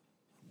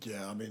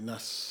 Yeah, I mean,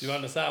 that's... Do you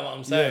understand what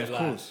I'm saying? Yeah, of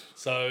course.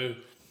 So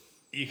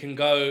you can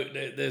go.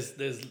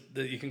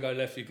 You can go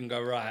left. You can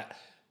go right.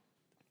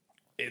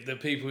 The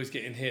people who's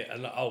getting hit are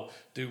like,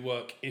 do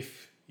work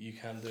if you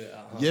can do it at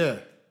home. Yeah.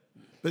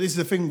 But this is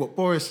the thing, what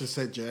Boris has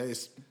said, yeah,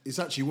 it's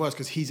actually worse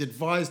because he's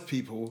advised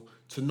people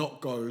to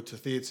not go to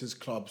theatres,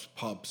 clubs,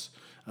 pubs,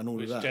 and all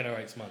Which of that.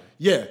 generates money.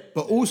 Yeah,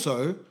 but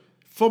also,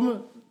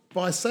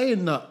 by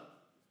saying that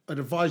I'd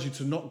advise you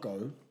to not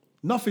go,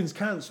 nothing's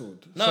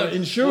cancelled. No, so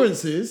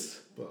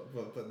insurances...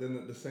 But then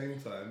at the same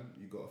time,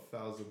 you got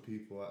 1,000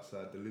 people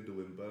outside the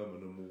Lidl in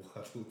Birmingham all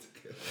huddled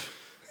together.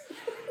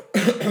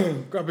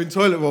 grabbing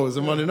toilet rolls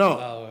and running out.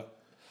 Oh,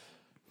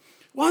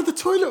 Why the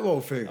toilet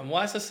roll thing? and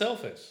why is it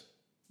selfish?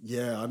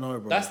 Yeah, I know,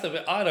 bro. That's the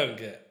bit I don't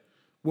get.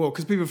 Well,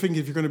 because people think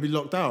if you're going to be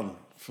locked down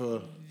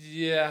for...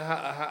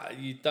 Yeah,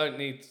 you don't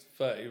need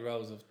 30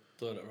 rolls of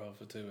toilet roll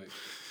for 2 weeks.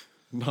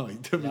 No, you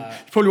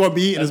probably won't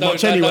be eating as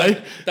much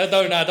anyway. That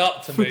don't add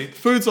up to me.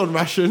 Food's on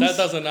rations. That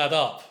doesn't add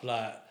up.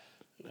 Like,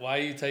 why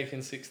are you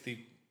taking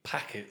 60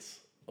 packets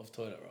of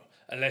toilet roll?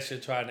 Unless you're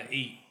trying to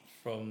eat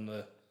from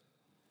the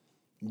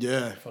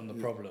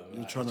problem. You're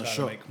like, trying to to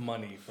shop. make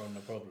money from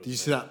the problem. Did you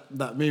see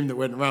that meme that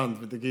went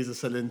around with the geezer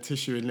selling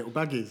tissue in little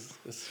baggies?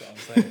 That's what I'm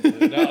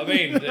saying. You know what I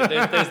mean?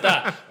 There's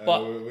that.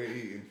 But we're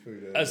eating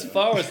food. as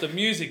far as the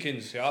music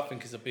industry, I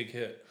think it's a big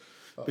hit.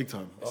 Big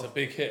time. It's a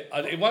big hit.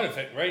 It won't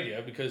affect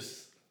radio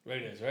because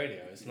radio is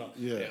radio. It's not.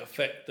 Yeah. It'll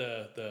affect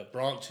the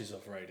branches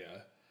of radio.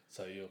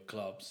 So your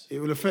clubs. It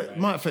will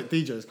might affect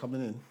DJs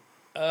coming in.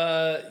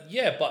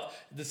 Yeah, but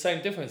the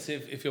same difference.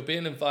 If you're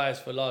being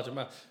advised for a large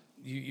amount,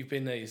 you've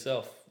been there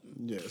yourself.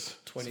 Yes.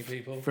 20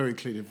 people. Very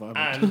clean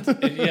environment.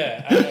 And and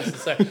that's the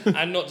same.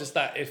 And not just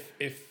that.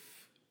 If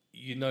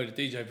you know the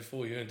DJ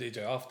before you and the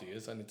DJ after you,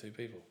 it's only 2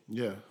 people.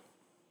 Yeah.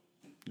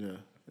 Yeah.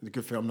 The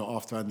good thing I'm not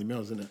after Andy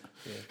Mills, isn't it?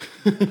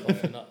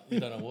 Yeah. You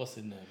don't know what's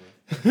in there,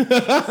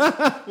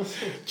 bro.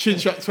 Chin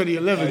Track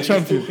 2011 He's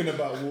champion. talking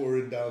about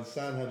watering down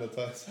hand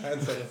sanitizer.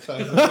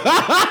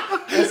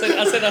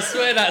 I said, I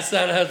swear that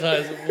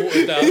sanitizer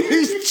watered down.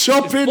 He's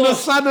chopping the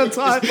It's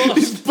sanitizer.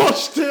 He's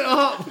boshed it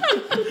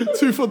up.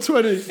 2 for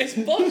 20. It's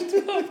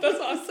boshed up. That's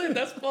what I said.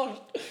 That's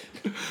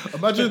boshed.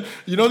 Imagine,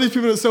 you know these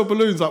people that sell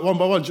balloons like one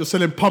by one, just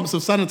selling pumps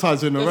of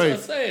sanitizer in the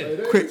That's what I'm rave.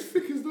 saying. Quick. As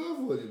thick as the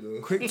other one, you know.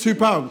 Quick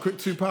 £2, quick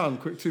 £2,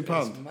 quick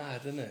 £2. It's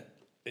mad, isn't it?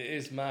 It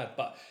is mad.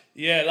 But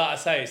yeah, like I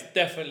say, it's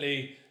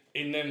definitely,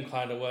 in them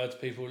kind of words,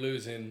 people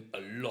losing a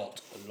lot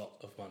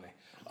of money.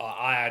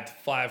 I had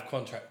 5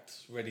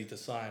 contracts ready to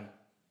sign,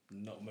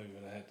 not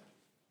moving ahead.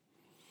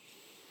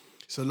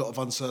 It's a lot of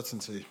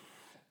uncertainty.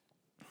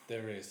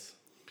 There is.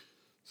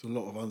 It's a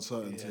lot of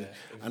uncertainty. Yeah.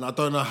 And I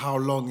don't know how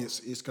long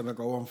it's going to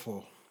go on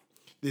for.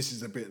 This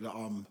is a bit that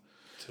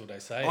Till they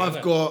say. I've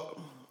innit? got,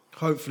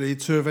 hopefully,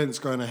 2 events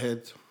going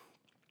ahead.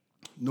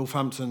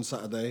 Northampton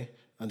Saturday.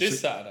 And This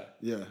Saturday.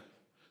 Yeah.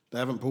 They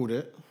haven't pulled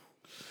it.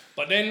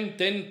 But then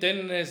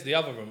there's the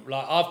other room.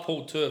 Like, I've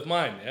pulled 2 of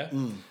mine, yeah?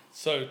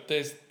 So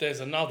there's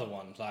another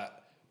one. Like,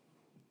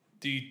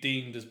 do you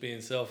deemed as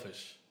being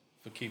selfish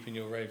for keeping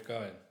your rave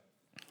going?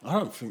 I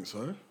don't think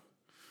so.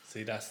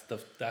 See, that's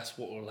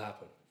what will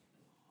happen.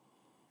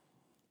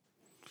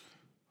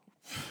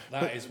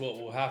 That is what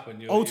will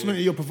happen.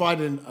 Ultimately, you're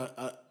providing,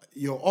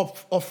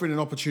 offering an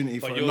opportunity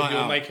for a you're night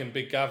out. making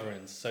big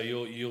gatherings, so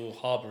you're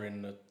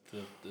harbouring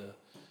the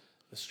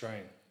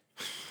strain.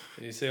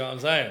 You see what I'm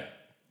saying?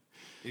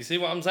 You see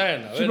what I'm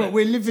saying, though, Yeah, but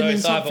we're living so in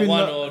it's either something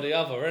one that- or the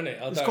other, isn't it?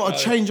 It's got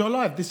to change our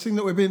life. This thing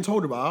that we're being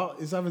told about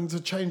is having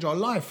to change our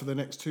life for the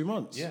next 2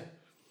 months. Yeah.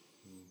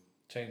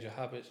 Change your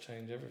habits,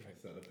 change everything.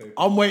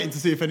 I'm waiting to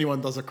see if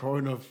anyone does a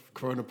Corona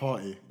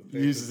party,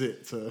 uses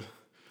it to.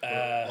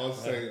 I was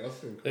saying,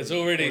 There's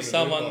already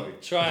someone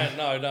trying.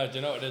 No, do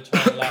you know what they're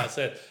trying? Like I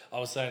said, I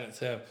was saying it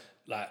to him.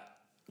 Like,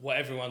 what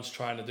everyone's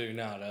trying to do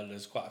now,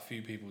 there's quite a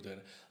few people doing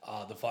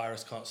it. The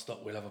virus can't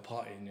stop, we'll have a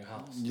party in your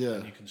house. Yeah.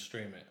 And you can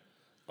stream it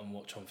and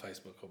watch on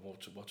Facebook or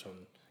watch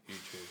on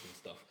YouTube and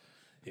stuff.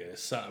 Yeah,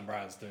 there's certain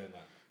brands doing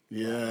that.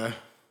 Yeah.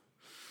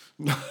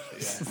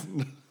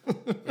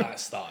 That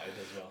started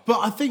as well.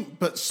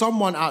 But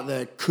someone out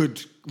there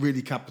could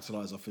really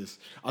capitalise off this.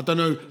 I don't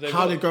know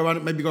how they go around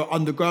it, maybe go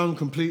underground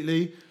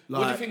completely.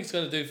 What do you think it's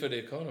going to do for the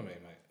economy,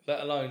 mate?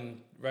 Let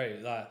alone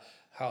rate, like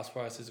house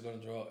prices are going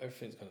to drop,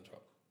 everything's going to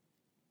drop.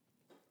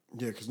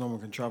 Yeah, because no one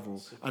can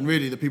travel. And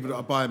really, the people that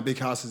are buying big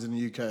houses in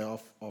the UK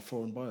are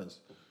foreign buyers.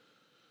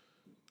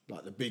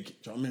 Like the big, do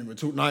you know what I mean? We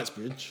talk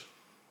Knightsbridge,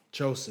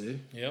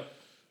 Chelsea. Yep.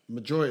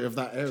 Majority of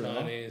that area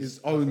Chinese, is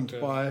owned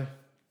Africa.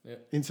 by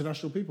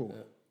international people.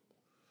 Yeah.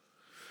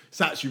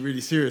 It's actually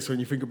really serious when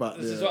you think about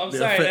this is what I'm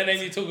saying. effect. And then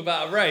you talk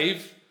about a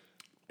rave,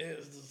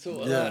 it's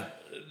sort of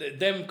like,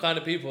 them kind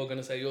of people are going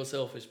to say you're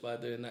selfish by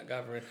doing that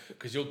gathering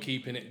because you're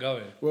keeping it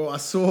going. Well, I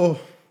saw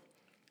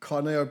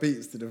Carneo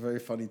Beats did a very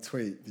funny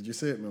tweet. Did you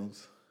see it,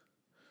 Mills?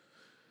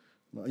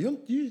 No, you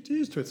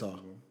use Twitter?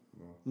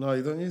 No,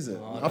 you don't use it.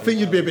 No, I think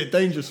you'd be a bit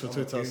dangerous for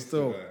Twitter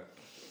still.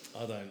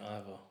 I don't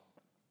either.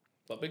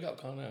 But big up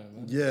Carneo,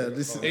 man. Yeah,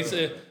 this is. He's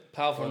a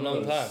pal for a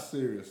long time.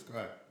 Serious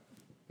guy.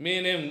 Me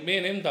and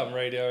him done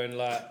radio in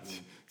like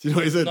Do you know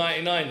what he said?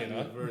 99, you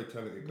know. Very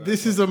talented guy.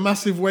 This is a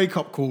massive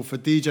wake-up call for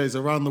DJs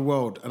around the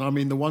world, and I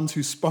mean the ones who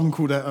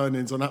spunkle their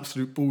earnings on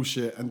absolute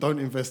bullshit and don't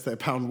invest their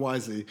pound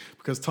wisely,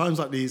 because times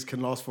like these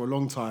can last for a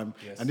long time,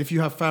 and if you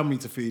have family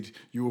to feed,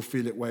 you will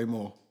feel it way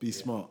more. Be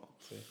smart.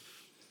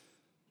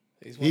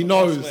 He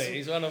knows. Us, mate.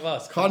 He's one of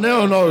us.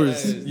 Carnell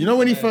knows. You know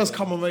when he first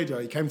come on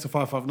radio, he came to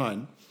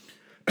 559,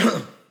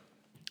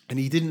 and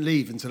he didn't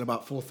leave until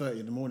about 4:30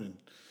 in the morning.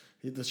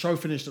 The show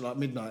finished at like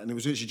midnight, and it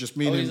was literally just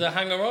me and him. He's a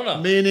hanger-oner.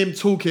 Me and him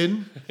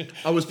talking.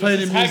 I was playing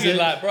him music. Hanging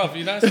like, bruv,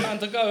 you know, it's time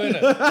to go,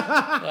 innit?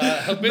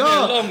 I've been here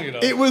long, you know.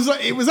 It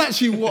was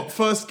actually what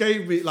first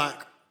gave me like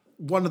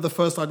one of the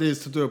first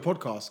ideas to do a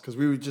podcast, because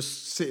we were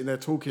just sitting there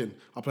talking.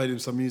 I played him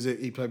some music,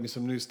 he played me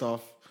some new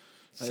stuff.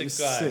 Sick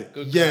guy. Sick.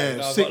 Good yeah, guy.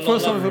 No, sick.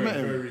 First time I ever met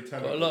him. Very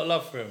talented. Got a lot of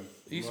love for him.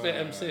 He used to be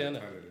an MC,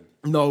 innit?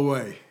 No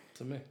way.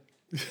 To me.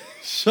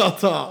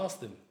 Shut up. I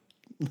asked him.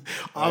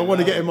 I want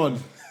to get him on.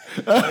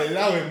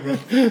 Allow him, bro.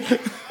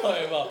 Put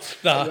him up.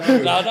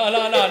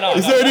 No.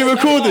 Is there any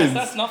recordings?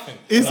 That's nothing.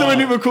 Is there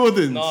any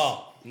recordings?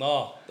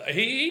 No.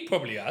 He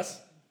probably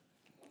has.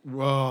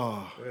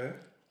 Wow. Yeah.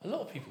 A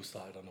lot of people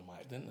started on the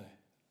mic, didn't they?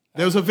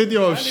 There was a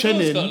video of Andy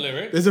Mills got Shannon.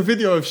 lyrics. There's a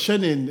video of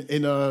Shannon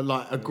in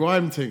a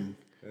grime thing.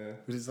 Yeah.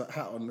 With his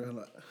hat on,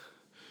 like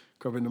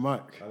grabbing the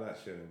mic. I like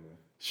Shannon,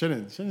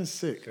 man. Shannon's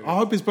sick. I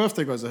hope his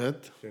birthday goes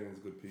ahead. Shannon's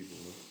good people,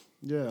 man.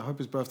 Yeah, I hope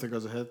his birthday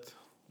goes ahead.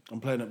 I'm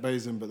playing at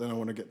Basing, but then I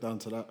want to get down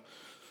to that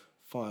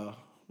fire.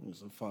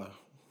 It's a fire.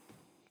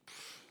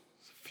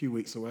 It's a few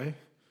weeks away.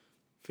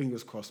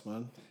 Fingers crossed,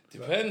 man.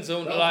 Depends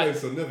on That like.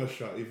 place will never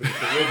shut, even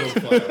if it was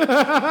on fire.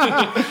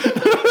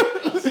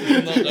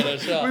 Not gonna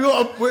shut.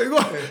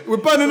 We're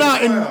burning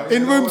out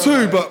in room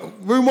 2, but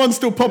room 1's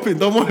still popping.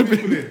 Don't want to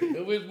be.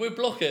 We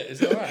block it.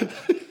 Is it alright?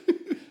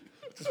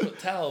 Just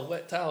put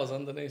wet towels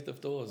underneath the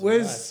doors.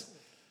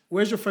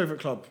 Where's your favourite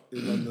club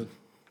in London?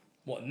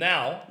 What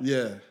now?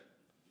 Yeah.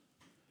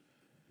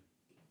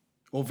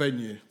 Or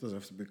venue. Doesn't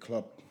have to be a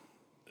club.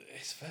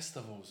 It's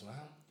festivals, man.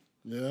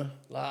 Yeah.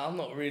 Like I'm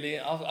not really.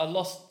 I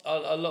lost a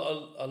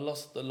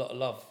lot of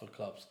love for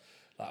clubs.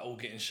 Like all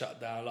getting shut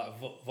down. Like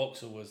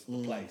Vauxhall was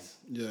the place.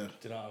 Yeah.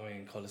 Do you know what I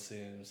mean?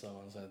 Coliseum and so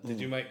on. So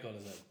did you make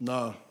Coliseum?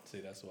 No.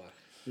 See, that's why.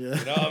 Yeah.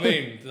 You know what I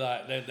mean?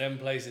 Like them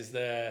places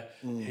there,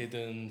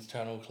 Hidden,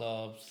 Channel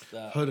Clubs.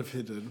 That, Heard of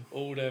Hidden.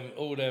 all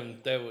them.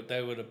 They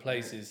were the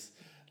places.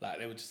 Like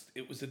they were just.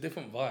 It was a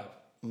different vibe.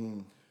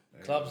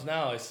 Clubs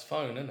now it's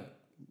phone, isn't it?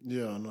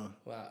 Yeah, I know.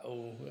 Like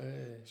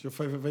It's your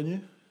favourite venue?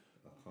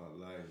 I can't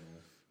lie,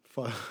 man.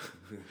 Fire.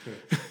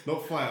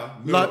 Not fire,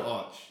 Mirror Like-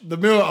 Arch. The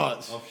Mirror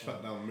Arch. I've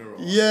shut down Mirror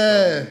Arch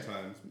Yeah.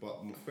 times,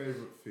 but my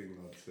favourite thing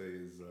I'd say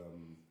is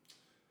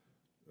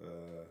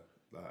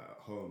like at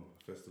home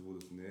festival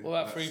that's near. What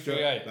about like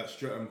 338? Like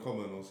Streatham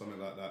Common or something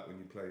like that when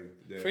you play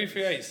there.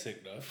 338's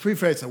sick though.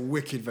 338's a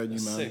wicked venue,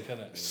 It's man. sick, isn't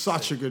it?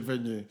 Such a good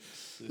venue.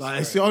 It's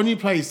Like it's the great. only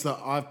place that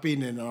I've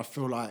been in and I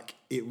feel like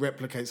it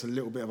replicates a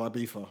little bit of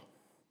Ibiza.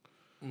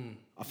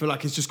 I feel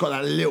like it's just got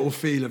that little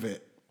feel of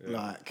it.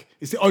 Like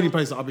it's the only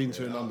place that I've been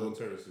to in London.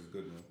 London Terrace is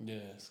good, man. Yeah,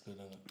 it's good,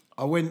 isn't it?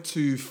 I went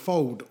to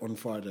Fold on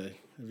Friday.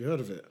 Have you heard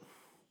of it?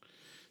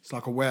 It's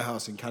like a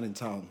warehouse in Canning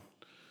Town.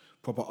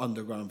 Proper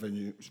underground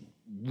venue. It's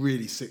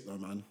really sick though,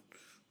 man.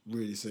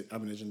 Really sick.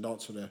 Avenage and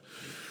dance for there.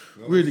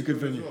 No, Really it's good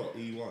as venue. well,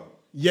 E1.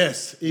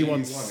 Yes, E1's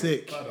E1 is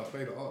sick. mad. I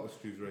played at Artless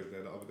Cruise Rave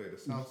there the other day. The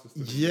sound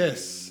system Yes.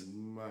 is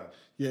mad.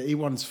 Yeah,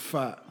 E1's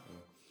fat.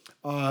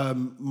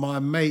 My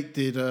mate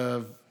did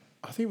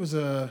I think it was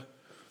a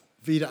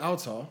Vida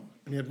Alta,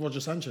 and he had Roger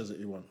Sanchez at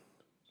E1.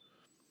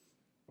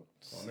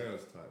 Oh,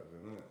 Nail's tight of him,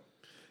 isn't it?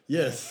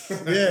 Yes,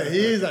 yeah, he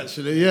is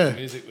actually. Yeah,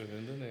 Music with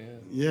him, doesn't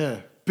he?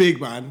 yeah, big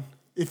man.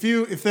 If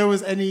there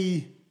was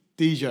any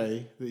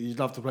DJ that you'd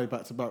love to play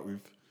back to back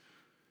with,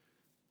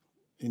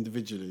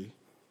 individually,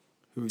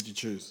 who would you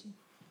choose?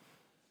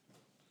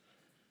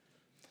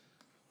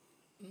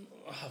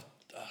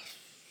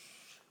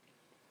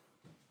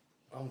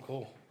 I'm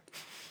cool.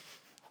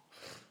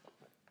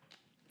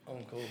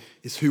 I'm cool.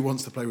 It's who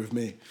wants to play with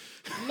me.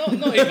 Not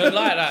even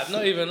like that.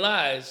 Not even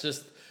like that. It's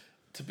just,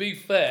 to be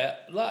fair,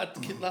 like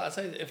I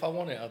say, if I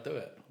want it, I'll do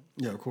it.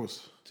 Yeah, of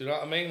course. Do you know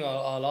what I mean?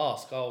 I'll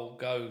ask. I'll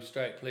go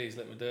straight. Please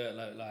let me do it.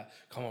 Like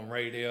come on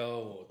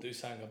radio or do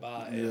something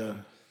about it. Yeah,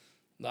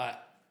 Like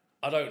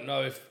I don't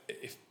know if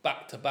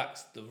back to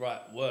back's the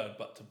right word,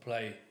 but to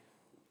play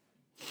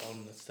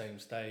on the same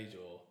stage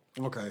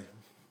or okay.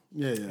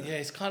 Yeah. yeah,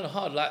 it's kind of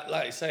hard.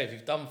 Like you say, if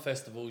you've done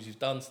festivals, you've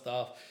done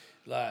stuff.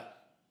 Like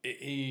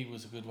he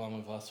was a good one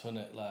with us, wasn't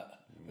it? Like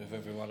with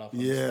everyone up on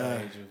Yeah. the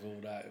stage, with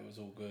all that, it was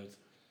all good.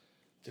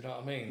 Do you know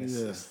what I mean?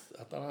 It's,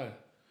 I don't know.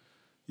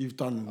 You've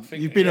done. I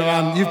think, You've been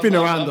around. You've been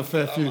around a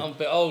fair few. I'm a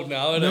bit old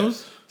now, innit?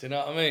 Nils? Do you know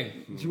what I mean?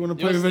 Do you want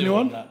to You're play with still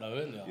on anyone? that though,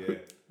 isn't you? Yeah.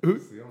 Who-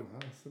 It's a young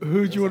house.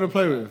 Who do you want to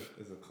play with?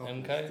 There's a couple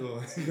MK? still.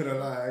 I ain't gonna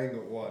lie, I ain't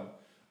got one.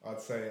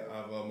 I'd say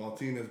either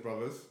Martinez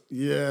brothers.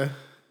 Yeah.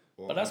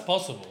 Or But that's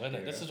possible, isn't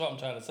it? This is what I'm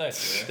trying to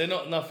say. They're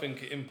not nothing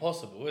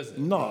impossible, is it?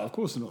 No, of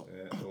course not.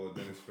 or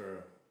Dennis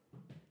Ferrer.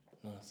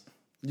 Nice.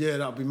 Yeah,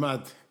 that'd be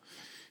mad.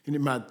 Isn't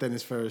it mad?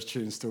 Dennis Ferrer's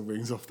tune still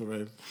rings off the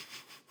rave.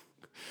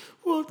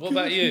 What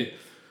about you?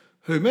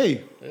 Who,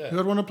 me? Yeah. Who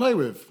I'd want to play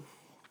with?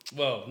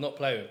 Well, not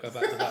play with. Go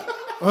back to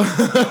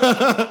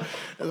back.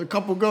 There's a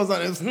couple of girls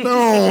like this.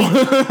 No.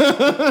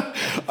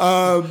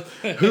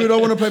 Who would I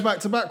want to play back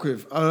to back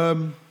with?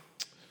 Do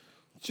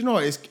you know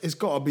what? It's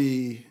got to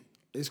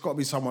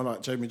be someone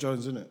like Jamie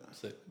Jones, isn't it?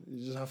 Sick.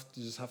 You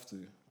just have to,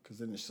 because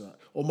then it's like,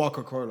 or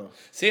Marco Corolla.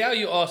 See how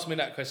you asked me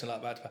that question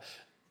like back to back.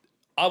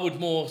 I would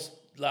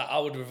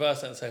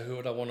reverse that and say, who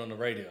would I want on the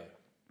radio?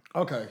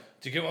 Okay.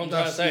 Do you get what I'm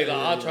trying to say? Yeah,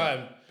 I'll yeah. try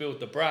and build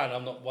the brand.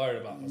 I'm not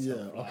worried about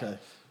myself. Yeah, okay.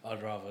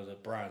 I'd rather the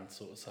brand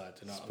sort of side.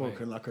 Do you know what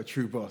Spoken like a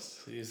true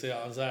boss. I mean? You see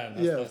what I'm saying?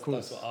 Yeah, of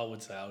course. That's what I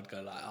would say. I would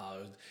go like,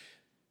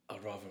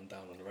 I'd rather him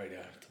down on the radio.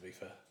 To be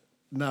fair.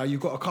 Now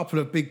you've got a couple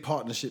of big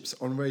partnerships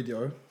on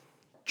radio,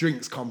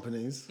 drinks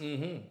companies.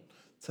 Mm-hmm.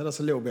 Tell us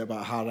a little bit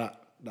about how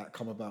that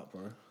come about,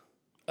 bro.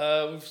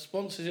 With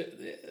sponsorship,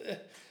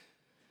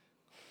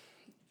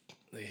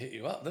 they hit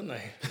you up, didn't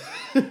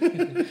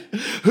they?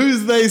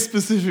 Who's they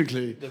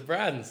specifically? The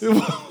brands.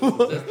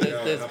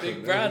 there's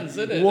big brands,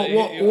 isn't it? They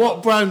hit you What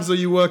up. brands are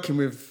you working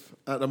with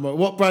at the moment?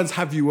 What brands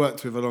have you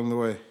worked with along the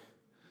way?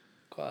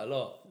 Quite a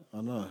lot.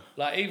 I know.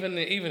 Like even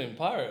in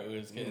Pirate, we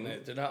was getting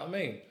it. Do you know what I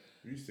mean?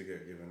 We used to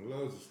get given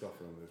loads of stuff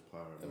on this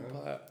pirate,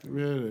 man. Pirate.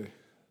 Really?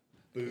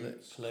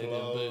 Boots, Palladium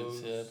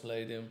clothes, boots, yeah,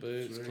 Palladium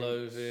boots, drinks.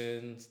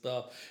 clothing,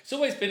 stuff. It's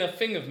always been a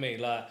thing of me.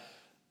 Like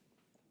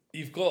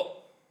you've got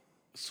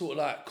sort of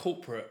like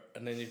corporate,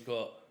 and then you've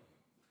got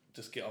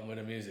just get on with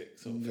the music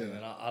sort of thing.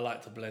 And I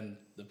like to blend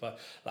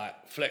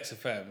like Flex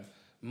FM,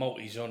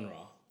 multi-genre.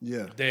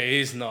 Yeah. There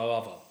is no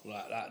other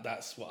like that.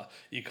 That's what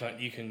you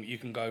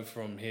can go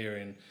from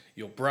hearing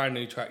your brand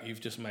new track you've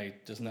just made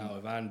just now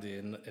with Andy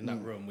in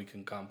that room. We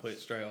can come put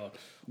it straight on,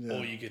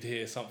 or you could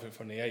hear something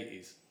from the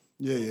 80s,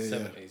 Yeah, yeah,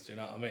 70s. Do you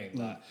know what I mean?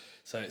 Like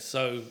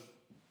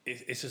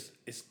it's just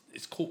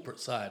it's corporate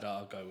side that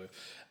I'll go with,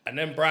 and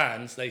then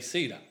brands they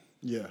see that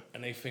Yeah.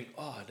 and they think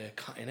they're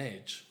cutting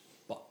edge,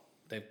 but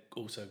they've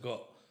also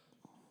got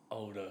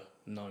older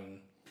known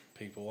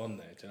people on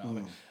there. Do you know what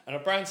I mean? And the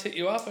brands hit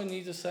you up and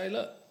you just say,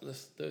 look,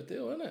 let's do a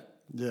deal, innit?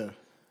 Yeah.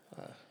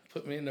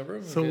 Put me in the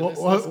room. So with you. what-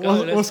 Let's what- go.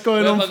 what- what's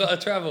going Where on have I got to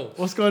travel?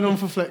 What's going on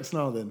for Flex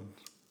now then?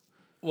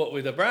 What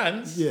with the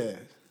brands? Yeah.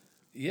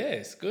 Yeah,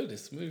 it's good.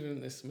 It's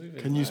moving.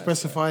 Can you nice,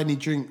 specify any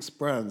drinks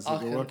brands that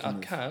I you're working I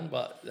with? can,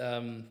 but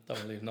don't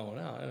want to leave no one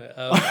out, innit?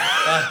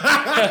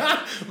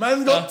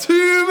 Man's got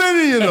too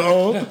many, you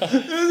know.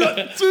 He's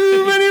got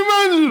too many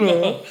man, you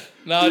know.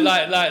 No,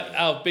 like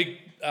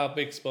our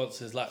big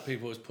sponsors, like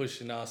people who's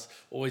pushing us,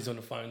 always on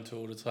the phone to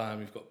all the time.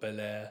 We've got Bel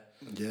Air,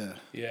 Yeah.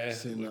 yeah,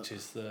 Seen which that.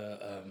 is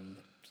the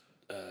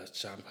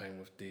champagne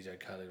with DJ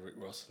Khaled, Rick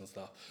Ross and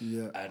stuff.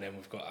 Yeah. And then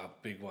we've got our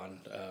big one,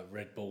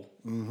 Red Bull.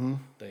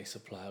 They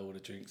supply all the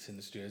drinks in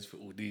the studios for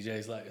all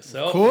DJs like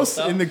yourself. Of course,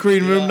 and stuff, in the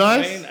green room, what I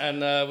nice. mean?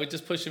 And we're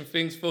just pushing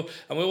things for,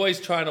 and we're always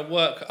trying to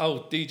work,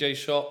 DJ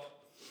shop.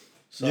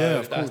 So Yeah,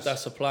 of course.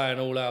 that's supplying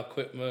all our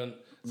equipment.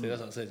 See,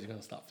 that's what I said, you're going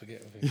to start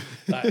forgetting things.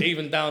 Like,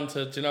 even down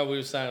to, do you know we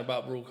were saying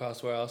about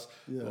Broadcast Warehouse?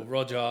 Yeah. Well,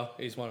 Roger,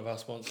 he's one of our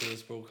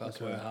sponsors,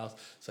 Broadcast Warehouse.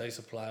 So they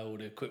supply all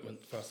the equipment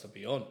for us to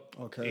be on.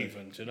 Okay.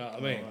 Even, do you know what I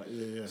mean? Right,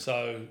 yeah.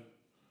 So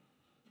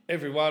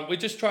everyone, we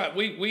just try,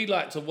 we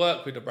like to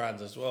work with the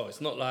brands as well.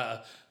 It's not like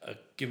a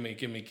give me.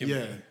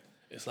 Yeah.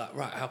 It's like,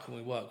 right, how can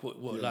we work? What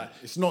like?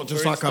 It's not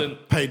just for like a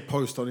paid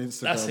post on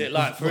Instagram. That's it.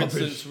 Like, for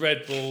Rubbish. instance,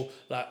 Red Bull.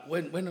 Like,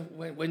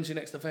 when's your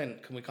next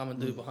event? Can we come and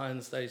do behind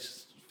the stage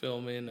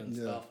filming and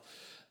stuff?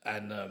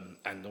 And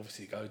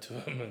obviously go to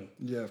them and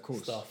Yeah, of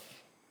course. stuff.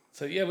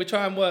 So yeah, we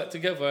try and work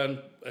together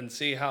and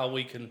see how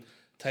we can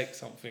take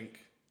something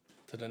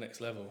to the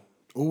next level.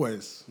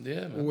 Always.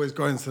 Yeah, man. Always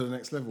going to the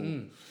next level.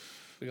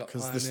 We got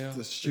Because Pioneer.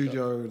 the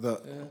studio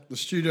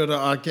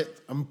that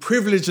I'm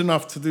privileged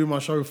enough to do my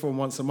show for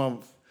once a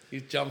month.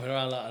 He's jumping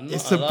around like a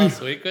It's nutter a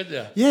last week, couldn't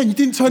you? Yeah, and you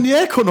didn't turn the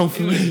aircon on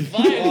for me.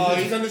 Oh,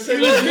 he's done the same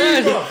Hey,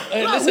 as me,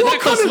 bro. listen, that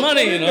costs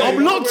money, you know. I'm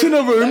locked in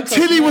a room. costs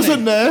Tilly money.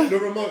 wasn't there. The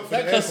remote for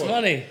That the costs airport.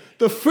 money.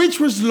 The fridge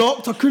was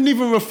locked. I couldn't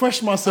even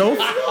refresh myself.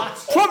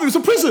 Probably it was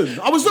a prison.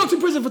 I was locked in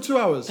prison for 2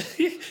 hours.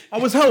 I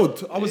was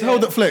held. I was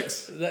held at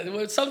Flex.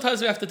 Well,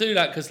 sometimes we have to do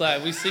that because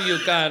like we see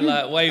you going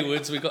like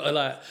waywards. We got to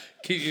like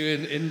keep you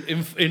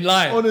in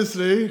line.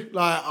 Honestly,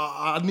 like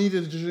I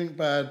needed a drink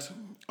bad.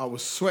 I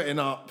was sweating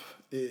up.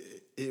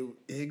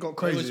 It got Who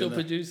crazy. was your in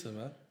there. producer,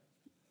 man?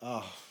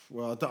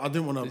 Well, I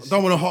didn't want to.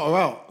 Don't want to hot her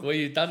out. Well,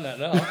 you've done that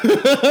now.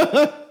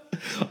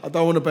 I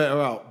don't want to bait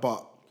her out.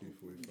 But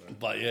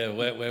But yeah,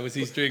 where was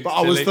his drinks? But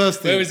I was Tilly?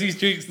 thirsty. Where was his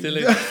drinks,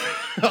 Tilly?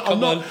 I'm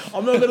not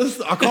gonna.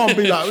 I can't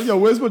be like, yo,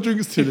 where's my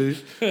drinks, Tilly?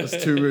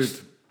 That's too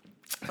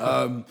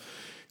rude.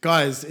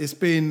 Guys, it's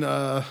been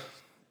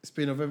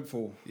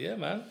eventful. Yeah,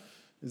 man.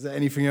 Is there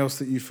anything else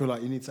that you feel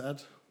like you need to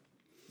add?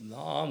 No,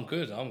 I'm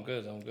good.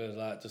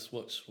 Like, just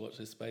watch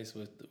this space.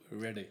 We're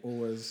ready.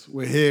 Always.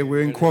 We're here.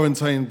 We're in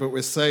quarantine, but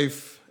we're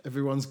safe.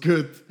 Everyone's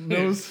good.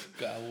 Knows?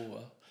 Got our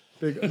water.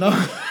 Big, no.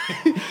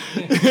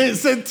 It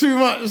said too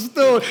much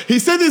still. He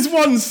said this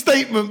one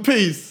statement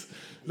piece.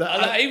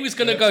 He was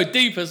gonna go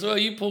deep as well.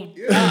 You pulled.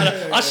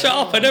 I shut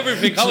up and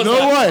everything. I was know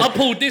like, why? I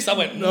pulled this. I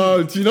went.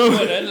 No, do you know? Go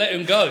on then, let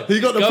him go. He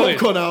got He's the going.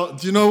 popcorn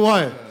out. Do you know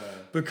why?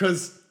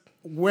 Because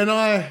when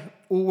I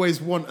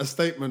always want a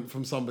statement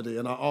from somebody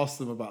and I ask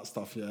them about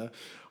stuff,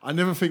 I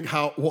never think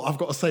what I've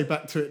got to say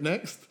back to it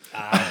next.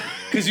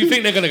 Because you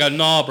think they're gonna go,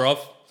 nah, bruv.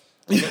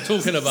 I'm not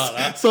talking about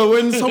that. So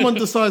when someone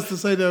decides to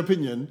say their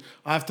opinion,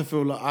 I have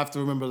to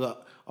remember that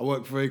I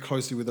work very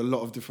closely with a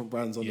lot of different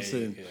brands on the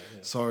scene. Yeah.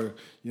 So,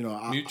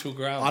 Mutual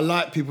ground. I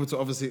like people to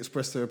obviously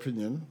express their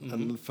opinion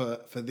and for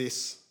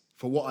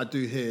what I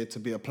do here to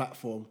be a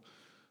platform,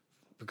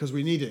 because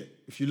we need it.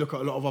 If you look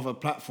at a lot of other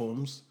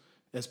platforms,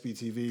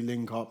 SBTV,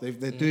 Link Up,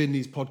 they're doing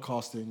these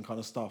podcasting kind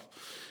of stuff.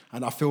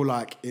 And I feel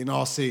like in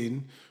our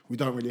scene, we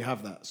don't really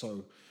have that.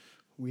 So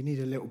we need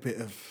a little bit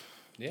of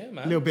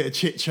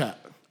chit chat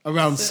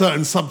around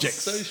certain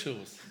subjects.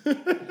 Socials.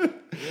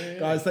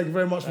 Guys, thank you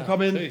very much for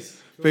coming.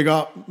 Peace. Big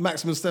up.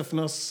 Maximus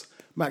Stephanos,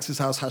 Max's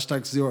House,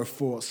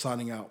 #04,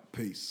 signing out.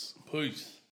 Peace. Peace.